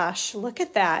my gosh, look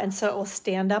at that. And so it will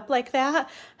stand up like that.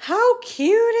 How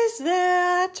cute is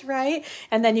that, right?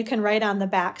 And then you can write on the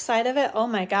back side of it. Oh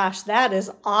my gosh, that is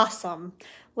awesome.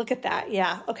 Look at that,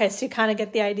 yeah. Okay, so you kind of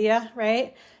get the idea,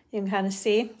 right? You can kind of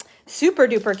see. Super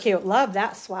duper cute, love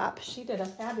that swap. She did a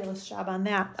fabulous job on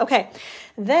that. Okay,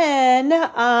 then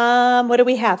what do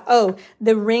we have? Oh,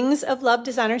 the Rings of Love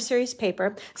Designer Series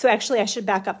paper. So actually I should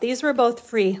back up. These were both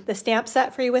free. The stamp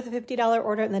set free with a $50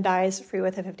 order and the dies free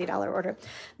with a $50 order.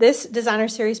 This Designer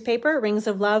Series paper, Rings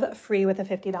of Love, free with a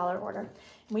 $50 order. And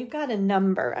we've got a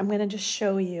number. I'm gonna just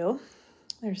show you.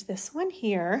 There's this one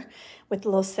here with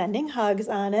little sending hugs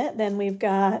on it. Then we've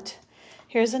got,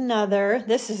 here's another.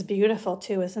 This is beautiful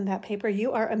too, isn't that paper?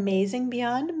 You are amazing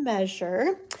beyond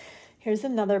measure. Here's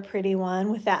another pretty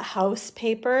one with that house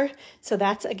paper. So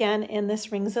that's again in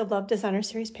this Rings of Love Designer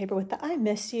Series paper with the I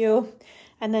miss you.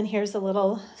 And then here's a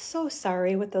little so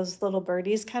sorry with those little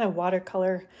birdies, kind of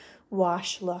watercolor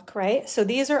wash look, right? So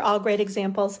these are all great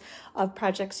examples of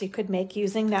projects you could make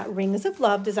using that Rings of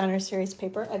Love Designer Series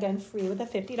paper, again, free with a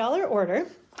 $50 order.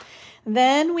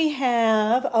 Then we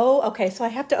have, oh, okay, so I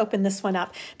have to open this one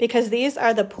up because these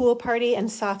are the Pool Party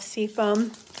and Soft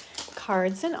Seafoam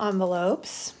cards and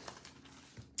envelopes.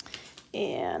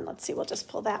 And let's see, we'll just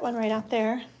pull that one right out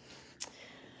there.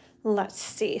 Let's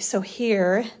see, so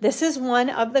here, this is one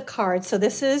of the cards. So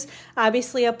this is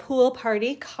obviously a pool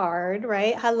party card,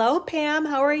 right? Hello, Pam,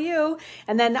 how are you?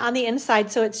 And then on the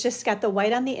inside, so it's just got the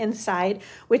white on the inside,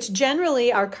 which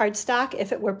generally our cardstock,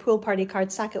 if it were pool party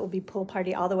cardstock, it would be pool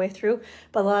party all the way through.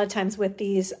 But a lot of times with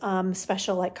these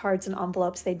special like cards and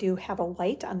envelopes, they do have a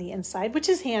white on the inside, which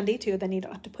is handy too. Then you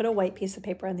don't have to put a white piece of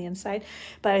paper on the inside.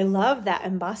 But I love that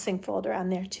embossing folder on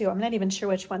there too. I'm not even sure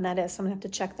which one that is, so I'm gonna have to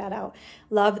check that out.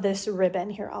 Love this ribbon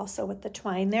here also with the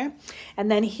twine there. And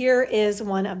then here is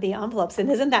one of the envelopes. And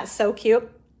isn't that so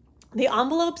cute? The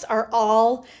envelopes are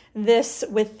all this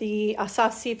with the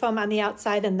soft seafoam on the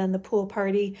outside and then the pool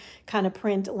party kind of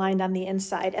print lined on the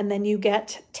inside. And then you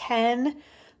get 10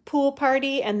 pool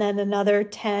party and then another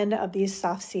 10 of these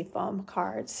soft seafoam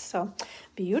cards. So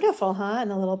beautiful, huh?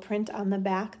 And a little print on the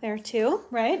back there too,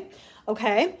 right?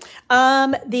 Okay,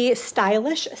 the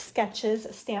Stylish Sketches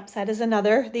stamp set is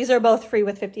another. These are both free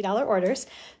with $50 orders.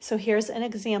 So here's an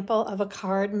example of a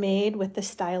card made with the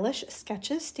Stylish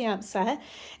Sketches stamp set.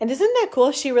 And isn't that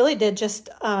cool? She really did just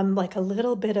like a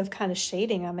little bit of kind of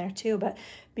shading on there too, but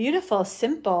beautiful,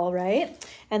 simple, right?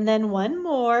 And then one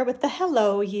more with the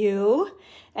Hello You.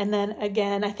 And then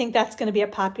again, I think that's going to be a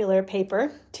popular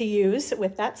paper to use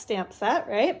with that stamp set,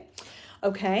 right?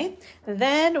 Okay,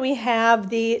 then we have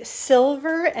the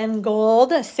silver and gold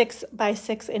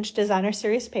 6x6" designer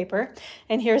series paper.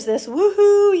 And here's this,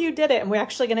 woohoo, you did it. And we're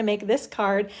actually gonna make this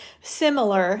card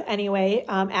similar anyway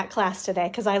at class today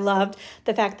because I loved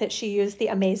the fact that she used the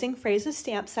Amazing Phrases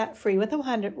stamp set free with a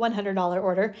 $100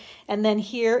 order. And then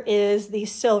here is the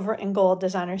silver and gold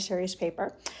designer series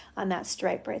paper on that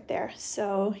stripe right there.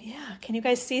 So yeah, can you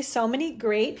guys see so many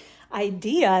great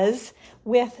ideas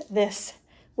with this,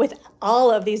 with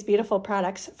all of these beautiful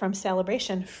products from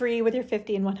Sale-a-Bration, free with your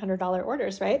 $50 and $100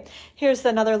 orders, right? Here's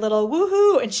another little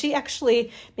woohoo, and she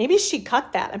actually, maybe she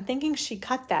cut that. I'm thinking she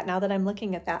cut that now that I'm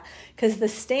looking at that, because the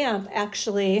stamp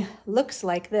actually looks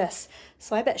like this.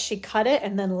 So I bet she cut it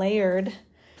and then layered,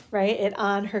 right, it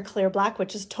on her clear black,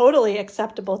 which is totally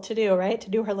acceptable to do, right? To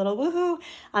do her little woohoo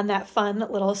on that fun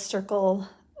little circle,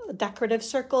 decorative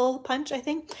circle punch, I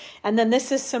think. And then this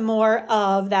is some more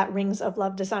of that Rings of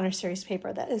Love designer series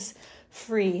paper that is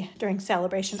free during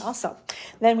Sale-a-Bration also.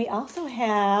 Then we also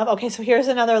have, okay, so here's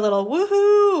another little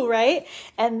woohoo, right?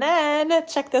 And then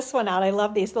check this one out. I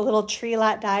love these, the little tree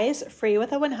lot dies, free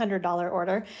with a $100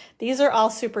 order. These are all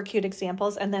super cute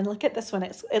examples. And then look at this one.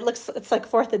 It's like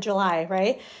 4th of July,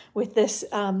 right? With this,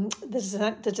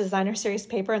 the designer series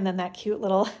paper and then that cute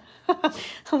little,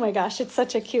 oh my gosh, it's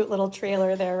such a cute little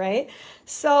trailer there, right?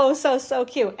 So, so, so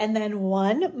cute. And then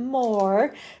one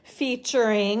more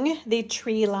featuring the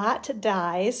tree lot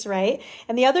dies, right?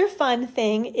 And the other fun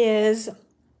thing is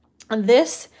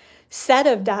this set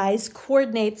of dies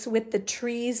coordinates with the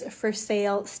Trees for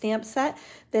Sale stamp set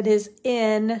that is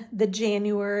in the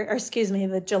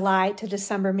the July to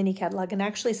December mini catalog, and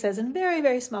actually says in very,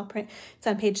 very small print, it's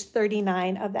on page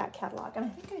 39 of that catalog. And I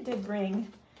think I did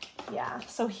bring, yeah.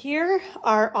 So here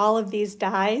are all of these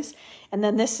dies, and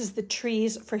then this is the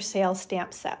Trees for Sale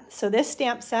stamp set. So this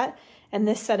stamp set and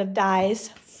this set of dies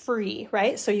free,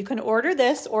 right? So you can order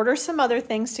this, order some other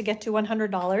things to get to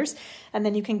 $100, and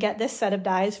then you can get this set of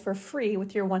dies for free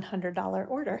with your $100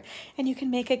 order. And you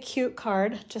can make a cute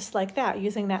card just like that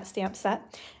using that stamp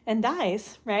set and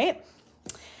dies, right?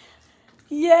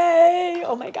 Yay!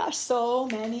 Oh my gosh, so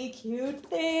many cute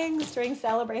things during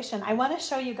Sale-a-Bration. I want to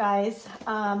show you guys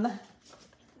a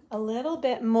little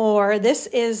bit more. This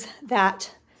is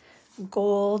that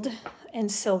gold and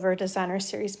silver designer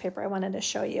series paper I wanted to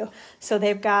show you. So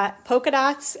they've got polka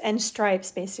dots and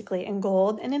stripes basically in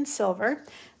gold and in silver.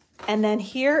 And then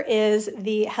here is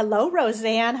the, hello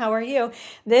Roseanne, how are you?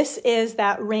 This is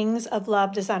that Rings of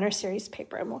Love designer series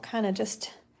paper, and we'll kind of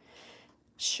just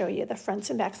show you the fronts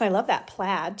and backs. And I love that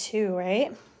plaid too,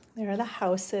 right? There are the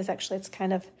houses. Actually, it's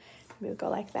kind of, we would go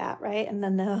like that, right? And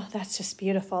then that's just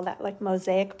beautiful, that like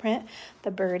mosaic print.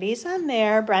 The birdies on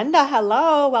there. Brenda,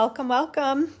 hello, welcome,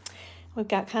 welcome. We've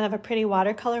got kind of a pretty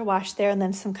watercolor wash there, and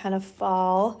then some kind of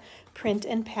fall print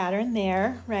and pattern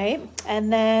there, right?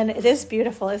 And then it is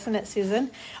beautiful, isn't it, Susan?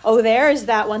 Oh, there's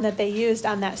that one that they used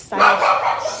on that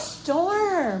style.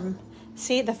 Storm.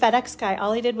 See, the FedEx guy,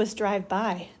 all he did was drive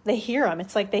by. They hear him.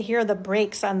 It's like they hear the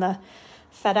brakes on the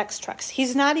FedEx trucks.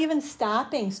 He's not even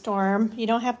stopping, Storm. You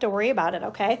don't have to worry about it,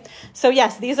 okay? So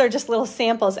yes, these are just little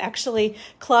samples. Actually,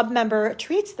 club member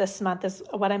treats this month is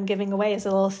what I'm giving away, is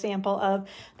a little sample of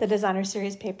the designer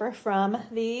series paper from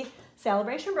the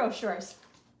Sale-a-Bration brochures.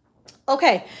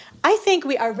 Okay, I think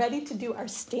we are ready to do our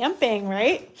stamping,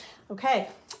 right? Okay,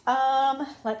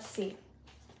 let's see.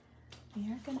 We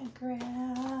are gonna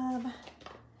grab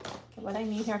what I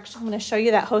need here. Actually, I'm going to show you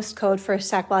that host code for a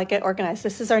sec while I get organized.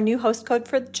 This is our new host code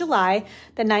for July,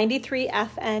 the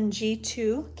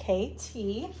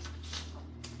 93FNG2KT.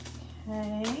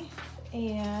 Okay,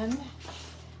 and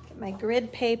get my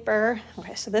grid paper.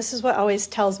 Okay, so this is what always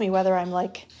tells me whether I'm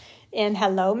like in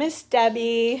hello, Miss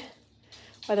Debbie,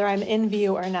 whether I'm in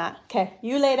view or not. Okay,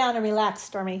 you lay down and relax,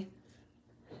 Stormy.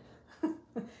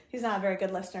 He's not a very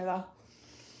good listener, though.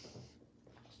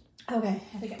 Okay, I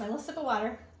have to get my little sip of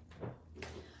water.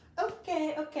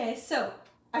 Okay, so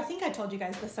I think I told you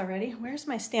guys this already. Where's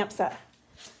my stamp set?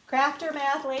 Crafter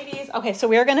math, ladies. Okay, so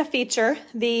we're gonna feature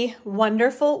the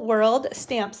Wonderful World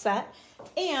stamp set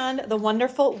and the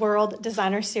Wonderful World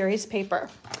Designer Series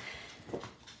paper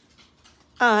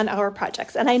on our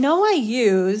projects. And I know I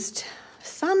used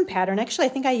some pattern. Actually, I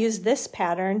think I used this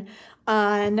pattern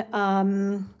on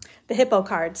the Hippo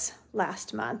cards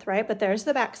last month, right? But there's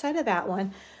the back side of that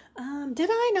one. Did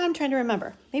I? No, I'm trying to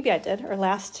remember. Maybe I did, or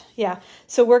last, yeah.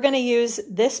 So we're going to use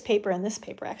this paper and this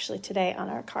paper actually today on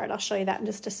our card. I'll show you that in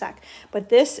just a sec. But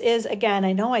this is, again,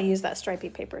 I know I use that stripy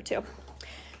paper too.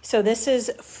 So this is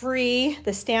free,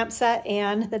 the stamp set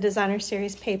and the designer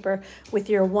series paper with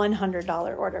your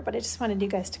 $100 order. But I just wanted you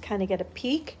guys to kind of get a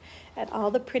peek at all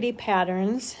the pretty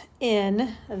patterns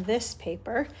in this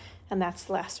paper. And that's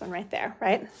the last one right there,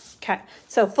 right? Okay,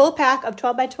 so full pack of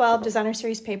 12 by 12 designer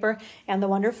series paper and the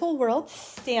Wonderful World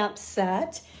stamp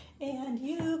set. And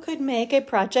you could make a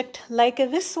project like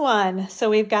this one. So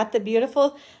we've got the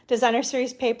beautiful designer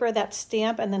series paper, that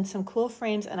stamp, and then some cool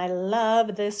frames. And I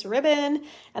love this ribbon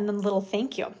and then little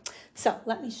thank you. So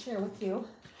let me share with you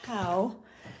how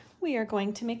we are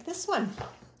going to make this one.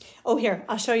 Oh, here,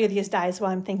 I'll show you these dies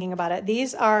while I'm thinking about it.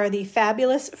 These are the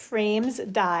Fabulous Frames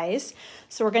dies.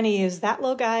 So we're going to use that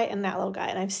little guy and that little guy.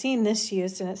 And I've seen this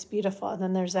used and it's beautiful. And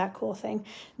then there's that cool thing.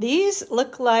 These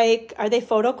look like, are they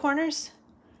photo corners?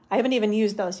 I haven't even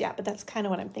used those yet, but that's kind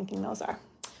of what I'm thinking those are.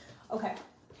 Okay.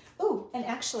 Oh, and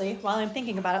actually, while I'm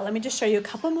thinking about it, let me just show you a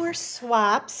couple more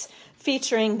swaps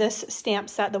featuring this stamp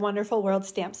set, the Wonderful World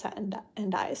stamp set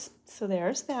and dies. So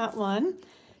there's that one.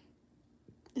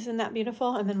 Isn't that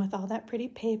beautiful? And then with all that pretty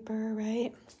paper,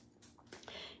 right?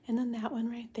 And then that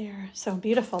one right there. So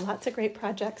beautiful. Lots of great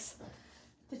projects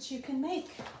that you can make.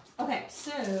 Okay,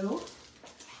 so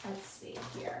let's see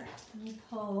here. Let me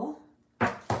pull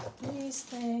these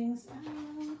things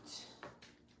out.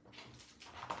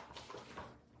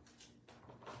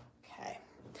 Okay.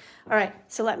 All right,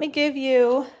 so let me give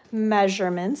you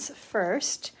measurements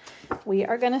first. We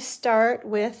are going to start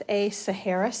with a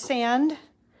Sahara sand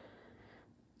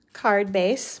card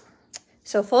base.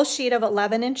 So full sheet of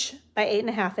 11 inch by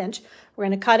 8.5 inch. We're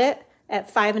going to cut it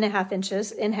at 5.5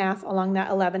 inches in half along that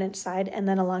 11-inch side, and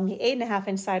then along the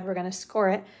 8.5-inch side, we're gonna score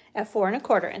it at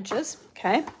 4.25 inches,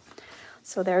 okay?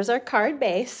 So there's our card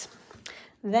base.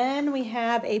 Then we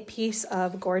have a piece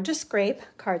of Gorgeous Grape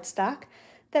cardstock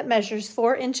that measures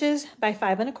 4 inches by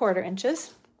 5.25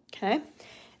 inches, okay?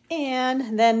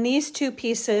 And then these two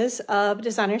pieces of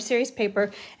Designer Series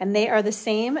paper, and they are the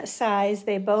same size.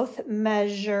 They both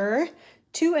measure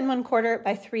 2 1/4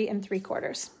 by 3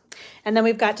 3/4. And then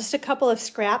we've got just a couple of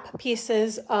scrap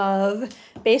pieces of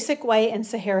basic white and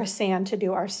Sahara sand to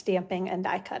do our stamping and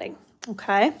die cutting,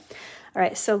 okay? All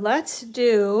right, so let's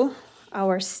do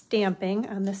our stamping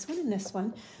on this one and this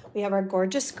one. We have our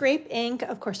Gorgeous Grape ink.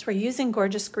 Of course, we're using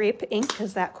Gorgeous Grape ink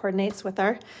because that coordinates with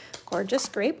our Gorgeous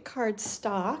Grape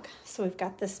cardstock. So we've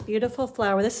got this beautiful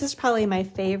flower. This is probably my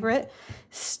favorite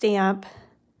stamp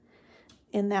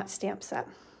in that stamp set.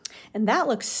 And that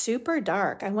looks super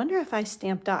dark. I wonder if I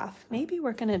stamped off. Maybe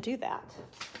we're gonna do that.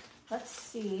 Let's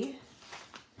see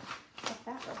what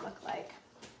that would look like.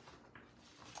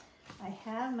 I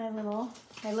have my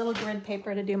little grid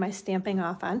paper to do my stamping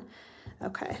off on.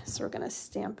 Okay, so we're gonna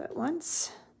stamp it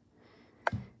once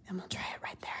and we'll try it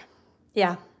right there.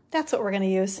 Yeah, that's what we're gonna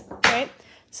use, right?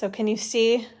 So can you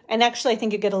see? And actually I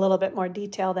think you get a little bit more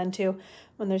detail then too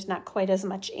when there's not quite as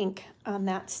much ink on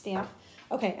that stamp.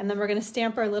 Okay, and then we're gonna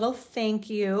stamp our little thank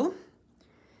you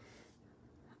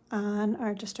on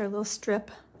our little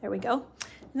strip. There we go.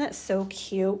 Isn't that so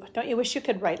cute? Don't you wish you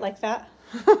could write like that?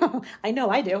 I know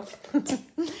I do.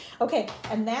 Okay,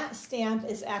 and that stamp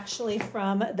is actually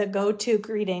from the Go-To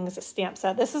Greetings stamp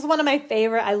set. This is one of my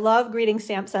favorite. I love greeting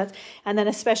stamp sets, and then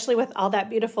especially with all that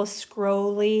beautiful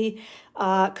scrolly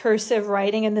cursive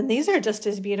writing, and then these are just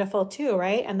as beautiful too,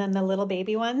 right? And then the little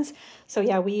baby ones. So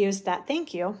yeah, we used that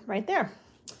thank you right there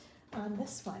on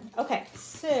this one. Okay,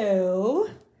 so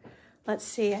let's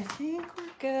see. I think we're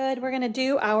good. We're gonna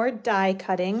do our die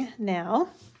cutting now.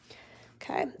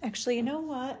 Okay, actually, you know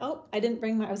what? Oh, I didn't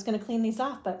bring I was gonna clean these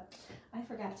off, but I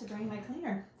forgot to bring my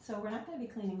cleaner. So we're not gonna be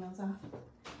cleaning those off.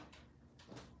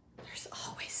 There's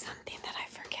always something that I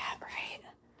forget,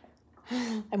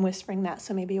 right? I'm whispering that,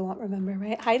 so maybe you won't remember,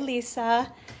 right? Hi,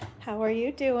 Lisa, how are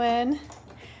you doing?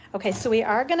 Okay, so we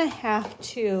are gonna have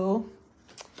to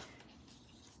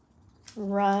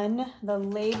run the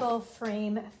label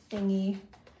frame thingy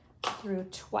through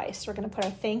twice. We're gonna put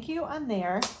our thank you on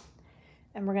there,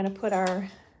 and we're gonna put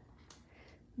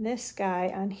this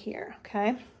guy on here,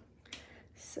 okay?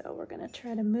 So we're gonna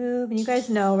try to move, and you guys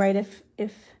know, right, if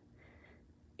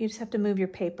you just have to move your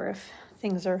paper if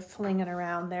things are flinging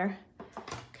around there,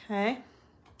 okay?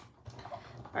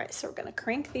 All right, so we're gonna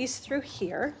crank these through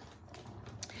here,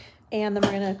 and then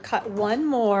we're gonna cut one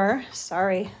more,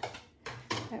 sorry,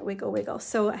 that wiggle, wiggle.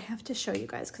 So I have to show you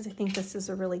guys because I think this is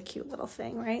a really cute little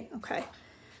thing, right? Okay.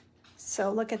 So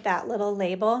look at that little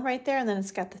label right there, and then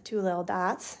it's got the two little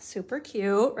dots. Super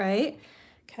cute, right?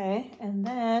 Okay, and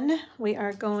then we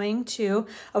are going to,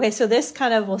 okay, so this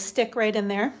kind of will stick right in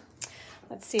there.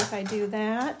 Let's see if I do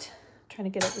that. I'm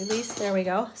trying to get it released. There we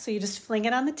go. So you just fling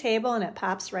it on the table and it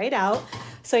pops right out.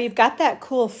 So you've got that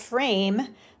cool frame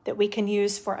that we can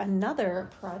use for another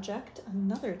project,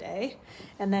 another day.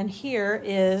 And then here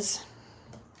is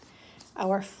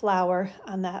our flower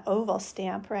on that oval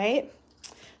stamp, right?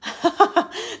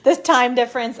 This time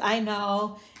difference, I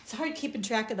know. It's hard keeping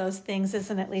track of those things,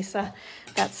 isn't it, Lisa?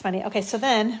 That's funny. Okay, so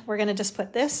then we're gonna just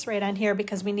put this right on here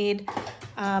because we need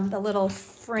the little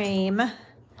frame.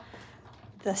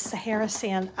 The Sahara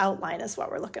sand outline is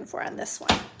what we're looking for on this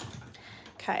one.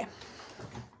 Okay.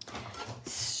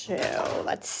 So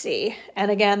let's see.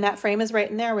 And again, that frame is right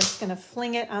in there. We're just gonna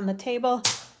fling it on the table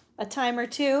a time or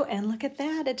two, and look at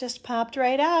that, it just popped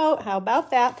right out. How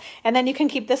about that? And then you can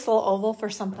keep this little oval for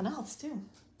something else too.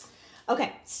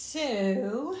 Okay,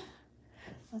 so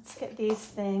let's get these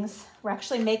things. We're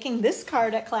actually making this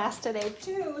card at class today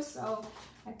too, so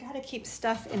I've got to keep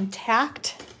stuff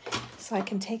intact so I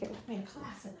can take it with me to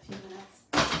class in a few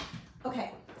minutes.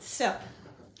 Okay, so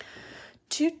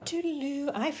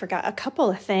I forgot a couple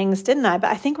of things, didn't I?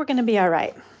 But I think we're going to be all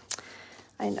right.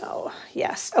 I know,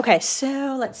 yes. Okay,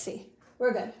 so let's see.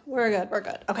 We're good, we're good, we're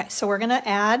good. Okay, so we're gonna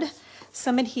add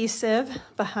some adhesive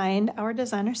behind our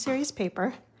Designer Series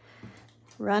paper.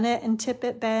 Run it and tip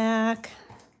it back.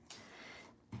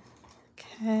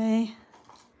 Okay.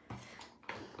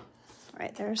 All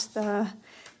right, there's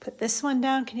put this one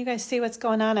down. Can you guys see what's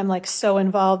going on? I'm like so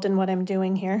involved in what I'm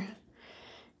doing here.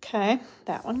 Okay,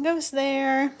 that one goes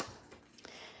there.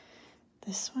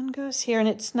 This one goes here, and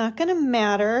it's not gonna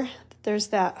matter. There's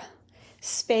that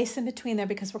space in between there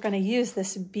because we're going to use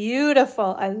this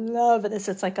beautiful, I love this,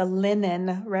 it's like a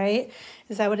linen, right?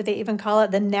 Is that what they even call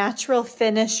it? The natural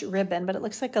finish ribbon, but it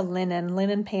looks like a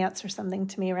linen pants or something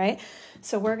to me, right?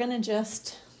 So we're going to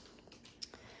just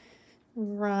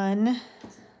run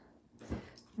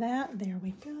that, there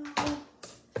we go.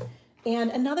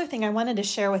 And another thing I wanted to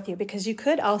share with you, because you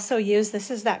could also use, this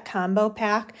is that combo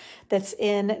pack that's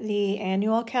in the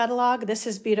annual catalog. This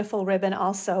is beautiful ribbon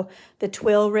also. The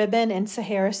twill ribbon in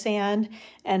Sahara Sand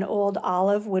and Old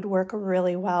Olive would work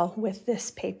really well with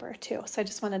this paper too. So I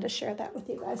just wanted to share that with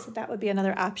you guys. So that would be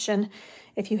another option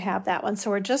if you have that one. So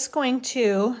we're just going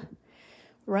to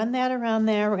run that around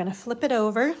there. We're going to flip it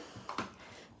over.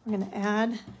 We're going to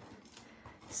add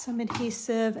some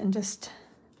adhesive and just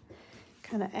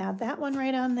kind of add that one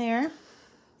right on there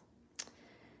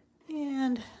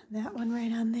and that one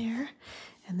right on there.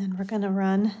 And then we're going to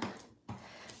run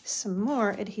some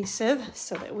more adhesive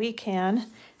so that we can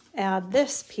add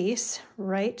this piece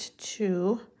right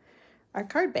to our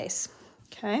card base.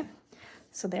 Okay,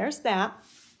 so there's that.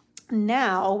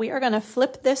 Now we are going to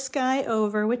flip this guy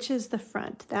over, which is the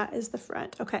front. That is the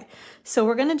front. Okay, so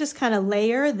we're going to just kind of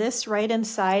layer this right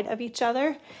inside of each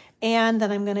other. And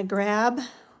then I'm going to grab,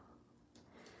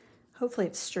 hopefully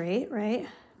it's straight, right?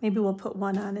 Maybe we'll put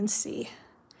one on and see,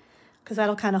 because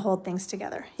that'll kind of hold things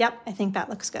together. Yep, I think that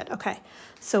looks good. Okay,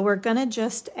 so we're gonna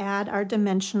just add our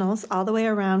dimensionals all the way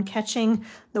around, catching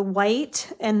the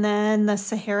white and then the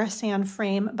Sahara Sand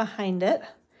frame behind it.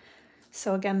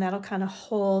 So again, that'll kind of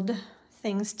hold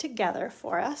things together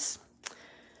for us.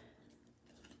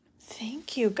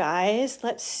 Thank you guys.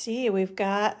 Let's see, we've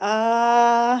got,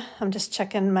 I'm just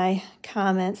checking my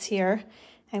comments here.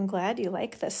 I'm glad you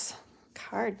like this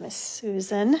card, Miss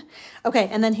Susan. Okay,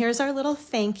 and then here's our little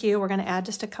thank you. We're going to add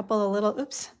just a couple of little,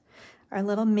 our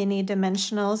little mini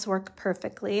dimensionals work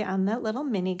perfectly on that little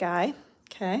mini guy.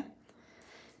 Okay,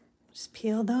 just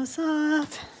peel those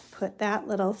off, put that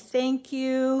little thank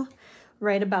you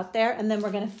right about there, and then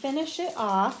we're going to finish it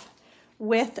off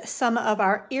with some of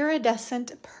our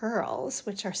iridescent pearls,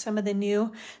 which are some of the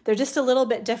new, they're just a little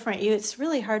bit different. It's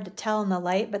really hard to tell in the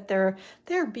light, but they're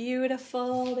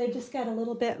beautiful. They just got a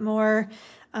little bit more,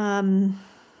 I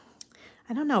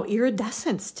don't know,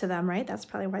 iridescence to them, right? That's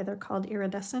probably why they're called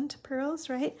iridescent pearls,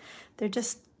 right? They're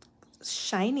just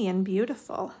shiny and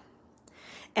beautiful.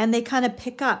 And they kind of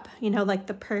pick up, you know, like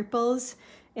the purples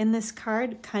in this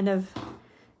card kind of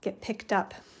get picked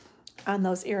up on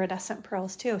those iridescent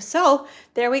pearls too. So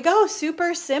there we go,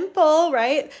 super simple,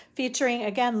 right? Featuring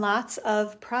again lots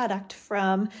of product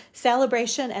from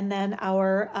Sale-a-Bration and then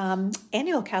our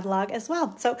annual catalog as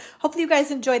well. So hopefully you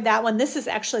guys enjoyed that one. This is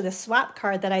actually the swap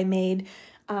card that I made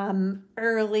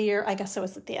earlier, I guess it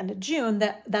was at the end of June,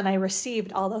 that then I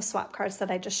received all those swap cards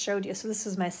that I just showed you. So this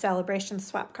is my Sale-a-Bration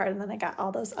swap card, and then I got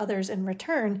all those others in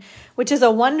return, which is a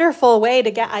wonderful way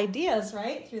to get ideas,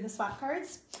 right? Through the swap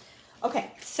cards.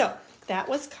 Okay, so that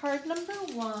was card number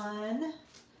one. I'm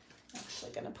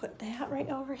actually gonna put that right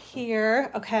over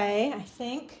here. Okay, I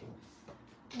think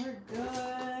we're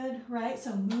good, right?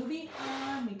 So moving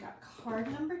on, we got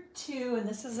card number two, and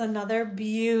this is another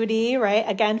beauty, right?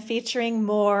 Again, featuring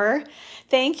more.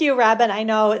 Thank you, Robin. I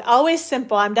know, always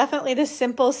simple. I'm definitely the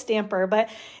simple stamper, but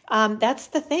that's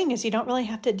the thing, is you don't really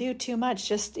have to do too much.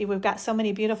 Just, we've got so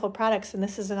many beautiful products, and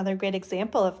this is another great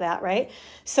example of that, right?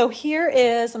 So here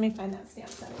is, let me find that stamp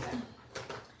set again.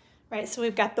 Right, so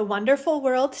we've got the Wonderful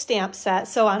World stamp set.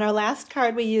 So on our last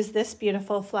card, we used this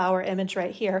beautiful flower image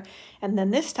right here. And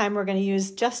then this time we're going to use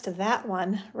just that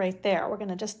one right there. We're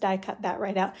going to just die cut that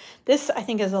right out. This, I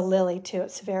think, is a lily too.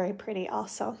 It's very pretty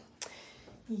also.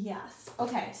 Yes.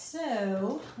 Okay,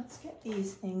 so let's get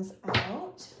these things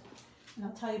out. And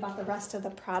I'll tell you about the rest of the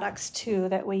products too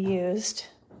that we used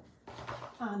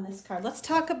on this card. Let's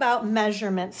talk about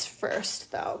measurements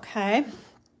first though, okay?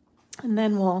 And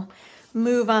then we'll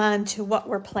move on to what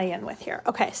we're playing with here.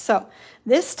 Okay, so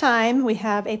this time we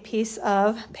have a piece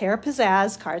of Pear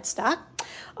Pizzazz cardstock.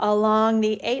 Along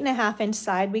the 8.5 inch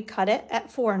side, we cut it at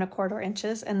 4 1/4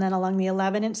 inches, and then along the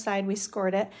 11 inch side, we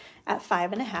scored it at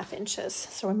 5.5 inches.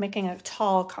 So we're making a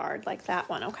tall card like that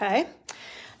one, okay?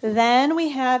 Then we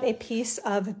have a piece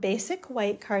of basic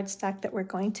white cardstock that we're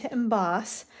going to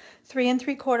emboss 3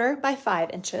 3/4 by 5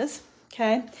 inches,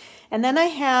 okay? And then I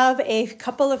have a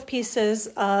couple of pieces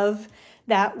of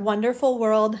that Wonderful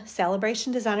World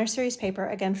Sale-a-Bration Designer Series paper,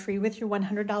 again, free with your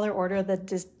 $100 order, the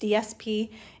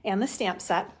DSP and the stamp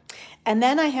set. And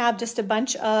then I have just a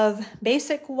bunch of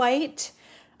basic white,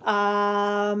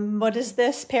 what is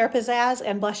this? Pear Pizzazz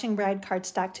and Blushing Bride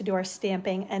cardstock to do our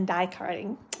stamping and die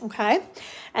cutting, okay?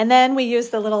 And then we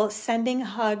use the little Sending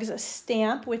Hugs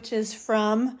stamp, which is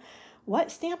from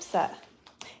What stamp set?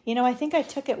 You know, I think I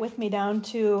took it with me down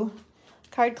to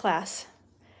card class.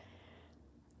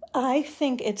 I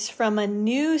think it's from a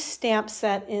new stamp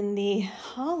set in the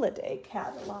holiday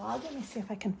catalog. Let me see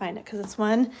if I can find it, because it's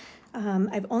one,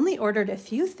 I've only ordered a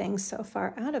few things so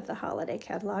far out of the holiday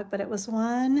catalog, but it was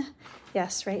one,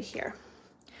 yes, right here.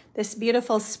 This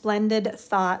beautiful Splendid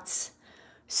Thoughts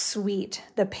suite.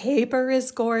 The paper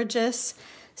is gorgeous.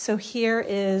 So here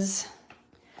is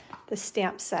the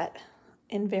stamp set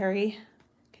in very,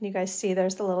 can you guys see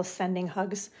there's the little Sending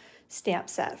Hugs stamp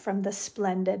set from the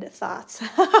Splendid Thoughts.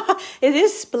 It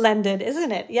is splendid,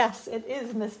 isn't it? Yes, it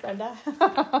is, Miss Brenda.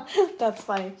 That's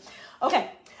funny.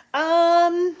 Okay,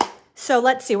 so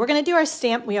let's see. We're gonna do our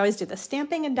stamp. We always do the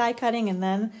stamping and die cutting, and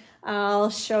then I'll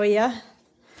show you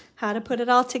how to put it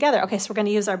all together. Okay, so we're gonna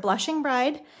use our Blushing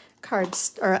Bride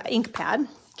cards or ink pad.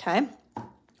 Okay,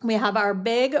 we have our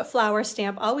big flower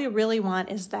stamp. All we really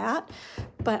want is that,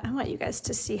 but I want you guys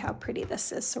to see how pretty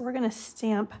this is. So we're gonna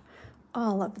stamp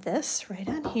all of this right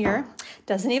on here.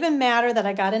 Doesn't even matter that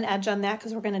I got an edge on that,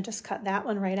 because we're gonna just cut that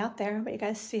one right out there. But you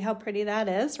guys see how pretty that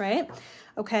is, right?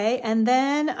 Okay, and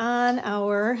then on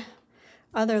our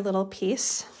other little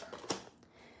piece,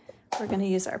 we're gonna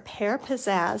use our Pear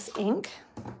Pizzazz ink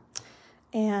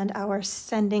and our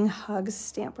Sending Hugs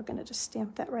stamp. We're gonna just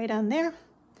stamp that right on there.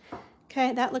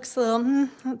 Okay, that looks a little, I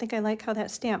don't think I like how that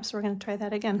stamps, so we're gonna try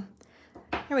that again.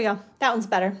 Here we go, that one's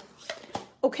better.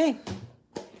 Okay.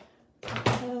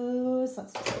 Let's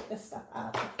just take this stuff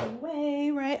out of the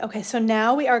way, right? Okay, so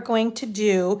now we are going to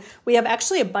do, we have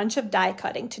actually a bunch of die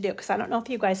cutting to do, because I don't know if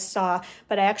you guys saw,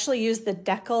 but I actually used the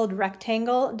deckled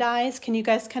rectangle dies. Can you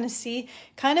guys kind of see?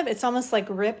 Kind of, it's almost like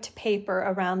ripped paper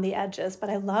around the edges, but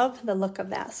I love the look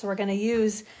of that. So we're gonna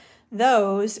use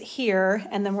those here,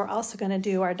 and then we're also gonna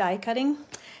do our die cutting,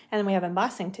 and then we have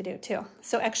embossing to do too.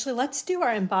 So actually, let's do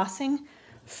our embossing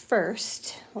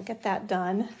first. We'll get that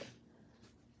done.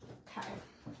 Okay.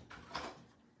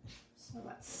 So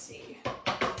let's see.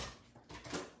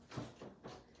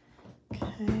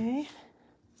 Okay.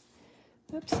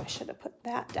 Oops, I should have put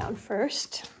that down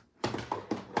first.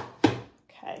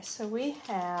 Okay, so we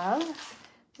have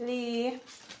the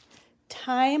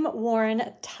Time Worn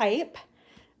Type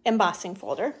embossing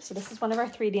folder. So this is one of our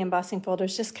 3D embossing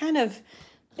folders. Just kind of,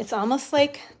 it's almost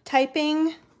like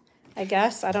typing, I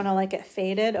guess. I don't know, like it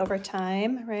faded over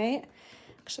time, right?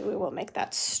 Actually, we will make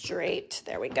that straight.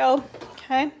 There we go.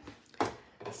 Okay.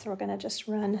 So we're gonna just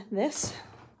run this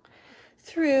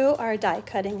through our die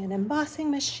cutting and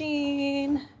embossing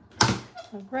machine.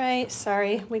 All right,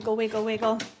 sorry, wiggle, wiggle,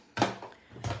 wiggle.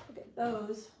 Get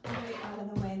those right out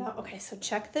of the way though. Okay, so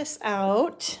check this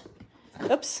out.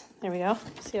 Oops, there we go.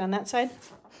 See it on that side?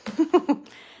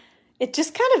 It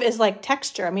just kind of is like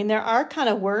texture. I mean, there are kind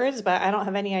of words, but I don't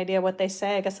have any idea what they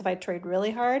say. I guess if I tried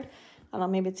really hard, I don't know,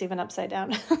 maybe it's even upside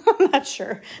down. I'm not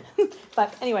sure.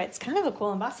 But anyway, it's kind of a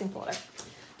cool embossing folder.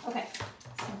 Okay,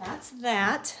 so that's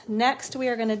that. Next, we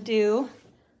are gonna do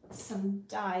some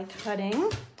die cutting,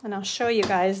 and I'll show you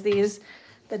guys these,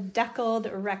 the deckled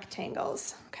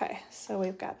rectangles. Okay, so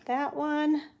we've got that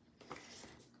one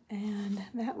and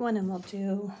that one, and we'll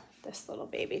do this little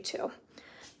baby too.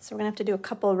 So we're gonna have to do a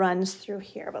couple runs through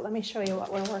here, but let me show you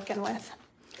what we're working with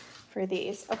for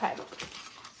these. Okay.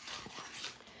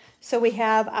 So we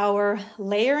have our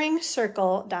layering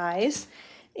circle dies,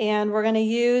 and we're gonna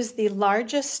use the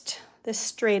largest, this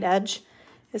straight edge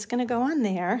is gonna go on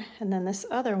there, and then this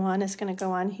other one is gonna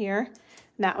go on here,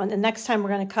 and that one. And next time we're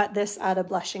gonna cut this out of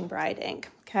Blushing Bride ink,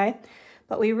 okay?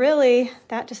 But we really,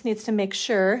 that just needs to make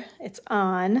sure it's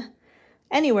on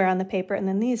anywhere on the paper, and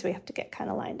then these we have to get kind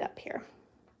of lined up here.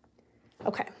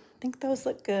 Okay, I think those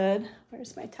look good.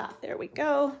 Where's my top? There we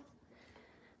go.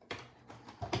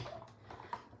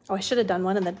 Oh, I should have done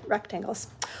one of the rectangles.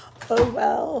 Oh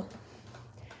well,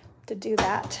 to do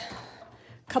that.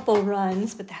 Couple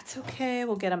runs, but that's okay.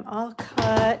 We'll get them all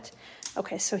cut.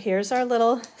 Okay, so here's our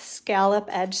little scallop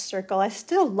edge circle. I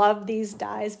still love these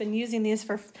dies. Been using these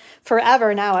for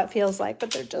forever now, it feels like,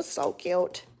 but they're just so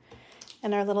cute.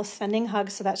 And our little Sending Hug,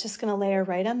 so that's just gonna layer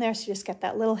right on there, so you just get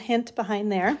that little hint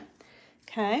behind there.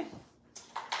 Okay,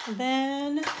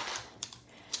 then,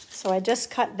 so I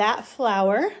just cut that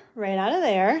flower right out of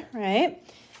there, right?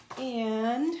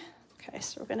 And, okay,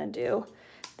 so we're gonna do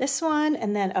this one,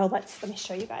 and then, oh, let me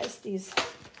show you guys these,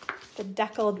 the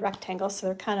deckled rectangles, so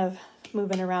they're kind of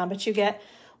moving around, but you get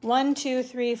 1, 2,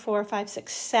 3, 4, 5,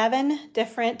 6, 7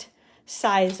 different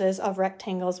sizes of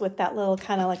rectangles with that little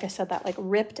kind of, like I said, that like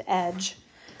ripped edge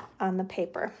on the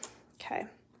paper. Okay,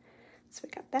 so we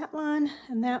got that one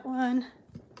and that one.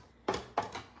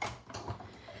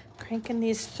 Cranking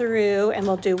these through, and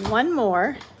we'll do one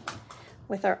more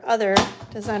with our other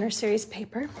designer series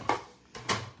paper.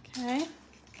 Okay,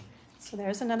 so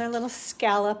there's another little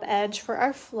scallop edge for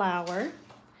our flower.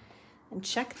 And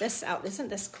check this out, isn't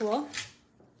this cool?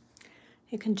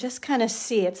 You can just kind of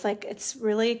see, it's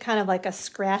really kind of like a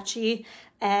scratchy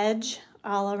edge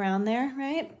all around there,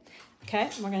 right? Okay,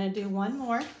 we're gonna do one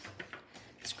more.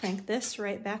 Let's crank this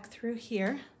right back through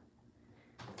here.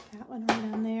 That one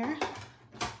right on there.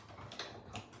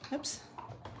 Oops,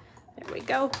 there we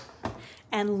go.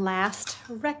 And last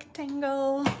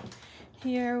rectangle,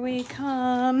 here we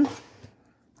come.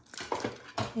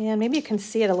 And maybe you can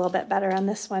see it a little bit better on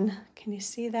this one. Can you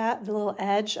see that, the little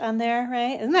edge on there,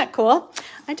 right? Isn't that cool?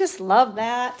 I just love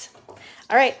that.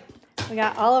 All right, we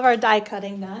got all of our die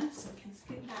cutting done, so we can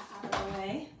scoot that out of the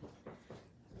way.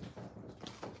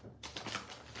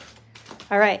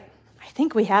 All right, I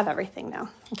think we have everything now.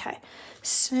 Okay,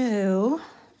 so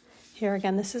here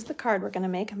again, this is the card we're gonna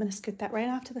make. I'm gonna scoot that right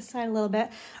off to the side a little bit.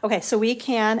 Okay, so we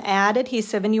can add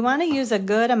adhesive, and you wanna use a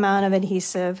good amount of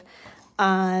adhesive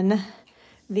on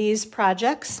these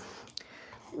projects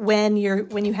when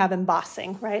you have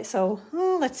embossing, right? So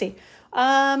let's see.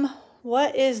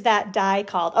 What is that die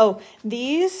called? Oh,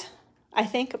 these, I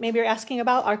think maybe you're asking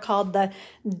about, are called the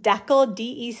deckled,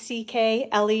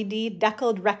 D-E-C-K-L-E-D,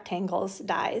 deckled rectangles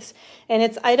dies. And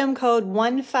it's item code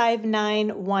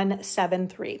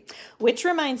 159173, which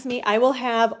reminds me, I will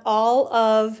have all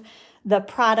of the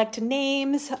product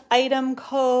names, item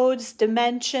codes,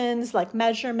 dimensions, like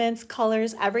measurements,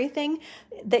 colors, everything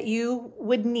that you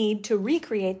would need to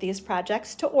recreate these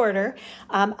projects to order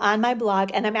on my blog.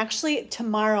 And I'm actually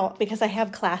tomorrow, because I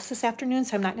have class this afternoon,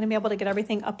 so I'm not going to be able to get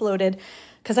everything uploaded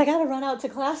because I got to run out to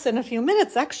class in a few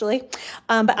minutes actually.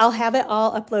 But I'll have it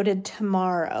all uploaded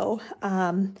tomorrow.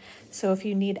 So if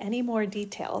you need any more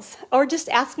details, or just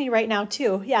ask me right now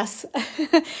too, yes,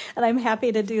 and I'm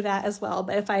happy to do that as well.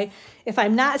 But if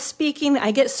I'm not speaking,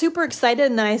 I get super excited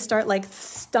and then I start like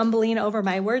stumbling over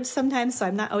my words sometimes, so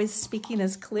I'm not always speaking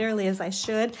as clearly as I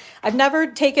should. I've never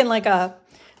taken like a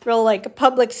real like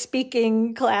public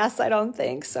speaking class, I don't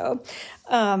think so.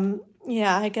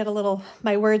 Yeah,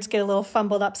 my words get a little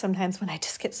fumbled up sometimes when I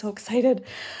just get so excited.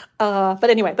 But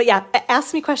anyway, but yeah,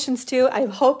 ask me questions too. I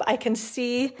hope I can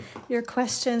see your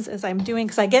questions as I'm doing,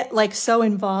 because I get like so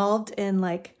involved in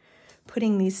like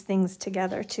putting these things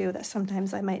together too that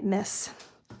sometimes I might miss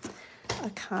a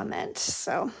comment.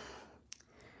 So,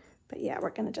 but yeah,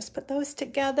 we're gonna just put those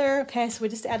together. Okay, so we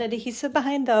just added adhesive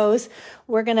behind those.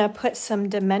 We're gonna put some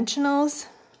dimensionals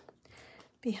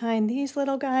behind these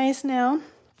little guys now.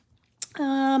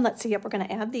 Let's see, yep, we're gonna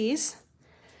add these.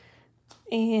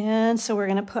 And so we're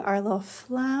gonna put our little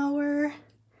flower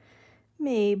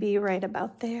maybe right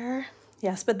about there.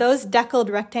 Yes, but those deckled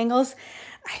rectangles,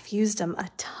 I've used them a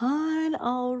ton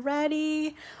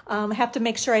already. I have to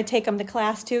make sure I take them to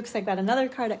class too, because I've got another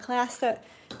card at class that,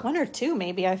 one or two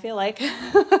maybe, I feel like,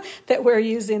 that we're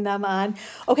using them on.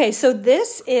 Okay, so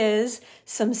this is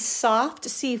some soft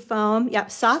seafoam.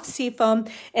 Yep, soft seafoam,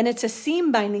 and it's a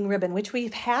seam binding ribbon, which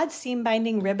we've had seam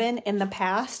binding ribbon in the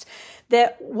past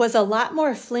that was a lot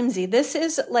more flimsy. This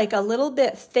is like a little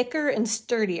bit thicker and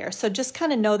sturdier. So just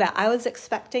kind of know that. I was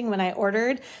expecting when I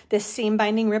ordered this seam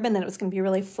binding ribbon that it was gonna be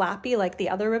really floppy like the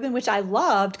other ribbon, which I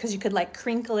loved because you could like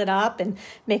crinkle it up and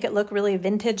make it look really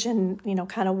vintage and, you know,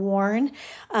 kind of worn.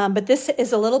 But this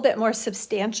is a little bit more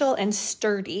substantial and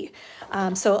sturdy.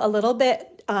 So a little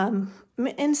bit,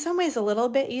 in some ways a little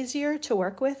bit easier to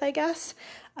work with, I guess.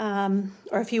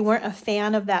 Or if you weren't a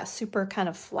fan of that super kind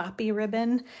of floppy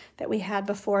ribbon that we had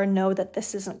before, know that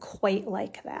this isn't quite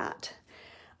like that.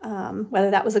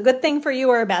 Whether that was a good thing for you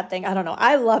or a bad thing, I don't know.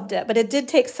 I loved it, but it did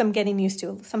take some getting used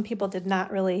to. Some people did not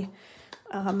really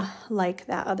like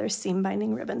that other seam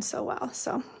binding ribbon so well.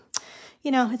 So,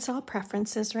 you know, it's all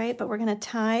preferences, right? But we're going to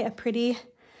tie a pretty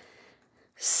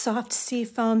soft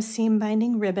seafoam seam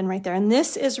binding ribbon right there. And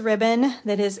this is ribbon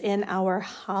that is in our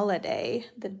holiday,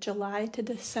 the July to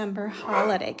December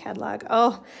holiday catalog.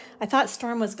 Oh, I thought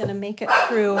Storm was going to make it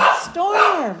through.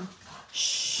 Storm!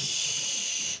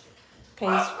 Shh. Okay,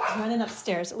 he's running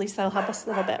upstairs. At least that'll help us a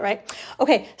little bit, right?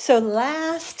 Okay, so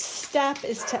last step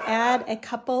is to add a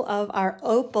couple of our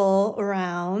opal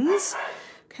rounds.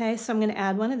 Okay, so I'm going to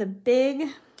add one of the big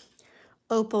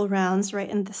opal rounds right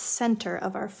in the center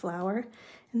of our flower.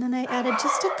 And then I added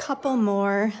just a couple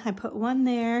more. I put one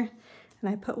there and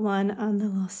I put one on the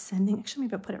little sending. Actually,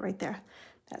 maybe I'll put it right there.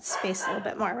 That space a little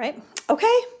bit more, right?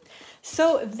 Okay,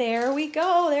 so there we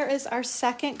go. There is our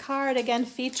second card, again,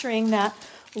 featuring that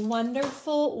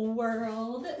wonderful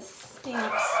world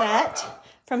stamp set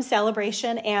from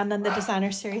Sale-a-Bration, and then the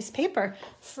designer series paper,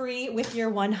 free with your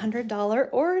 $100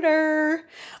 order.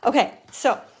 Okay,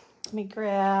 so Let me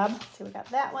grab, see, we got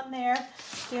that one there.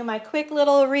 Do my quick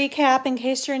little recap in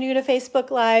case you're new to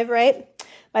Facebook Live, right?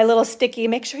 My little sticky,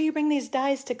 make sure you bring these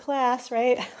dies to class,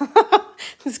 right?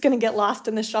 It's gonna get lost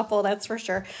in the shuffle, that's for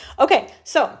sure. Okay,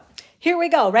 so here we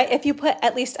go, right? If you put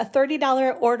at least a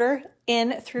 $30 order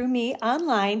in through me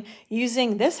online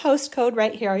using this host code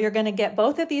right here, you're gonna get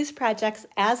both of these projects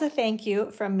as a thank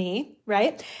you from me,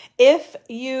 right? If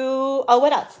you, oh,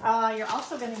 what else? You're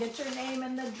also gonna get your name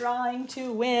in the drawing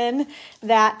to win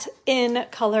that In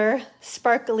Color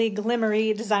Sparkly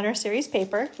Glimmery Designer Series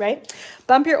paper, right?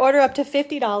 Bump your order up to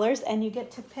 $50 and you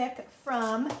get to pick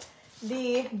from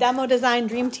the Demo Design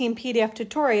Dream Team PDF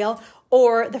tutorial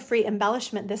or the free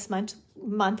embellishment this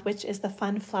month, which is the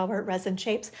fun flower resin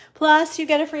shapes. Plus, you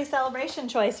get a free Sale-a-Bration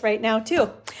choice right now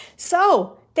too.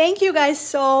 So thank you guys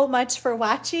so much for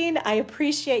watching. I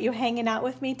appreciate you hanging out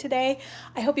with me today.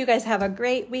 I hope you guys have a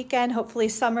great weekend. Hopefully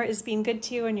summer is being good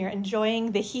to you and you're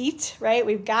enjoying the heat, right?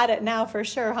 We've got it now for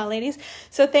sure, huh, ladies?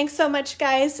 So thanks so much,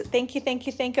 guys. Thank you, thank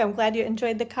you, thank you. I'm glad you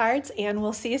enjoyed the cards and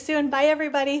we'll see you soon. Bye,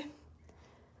 everybody.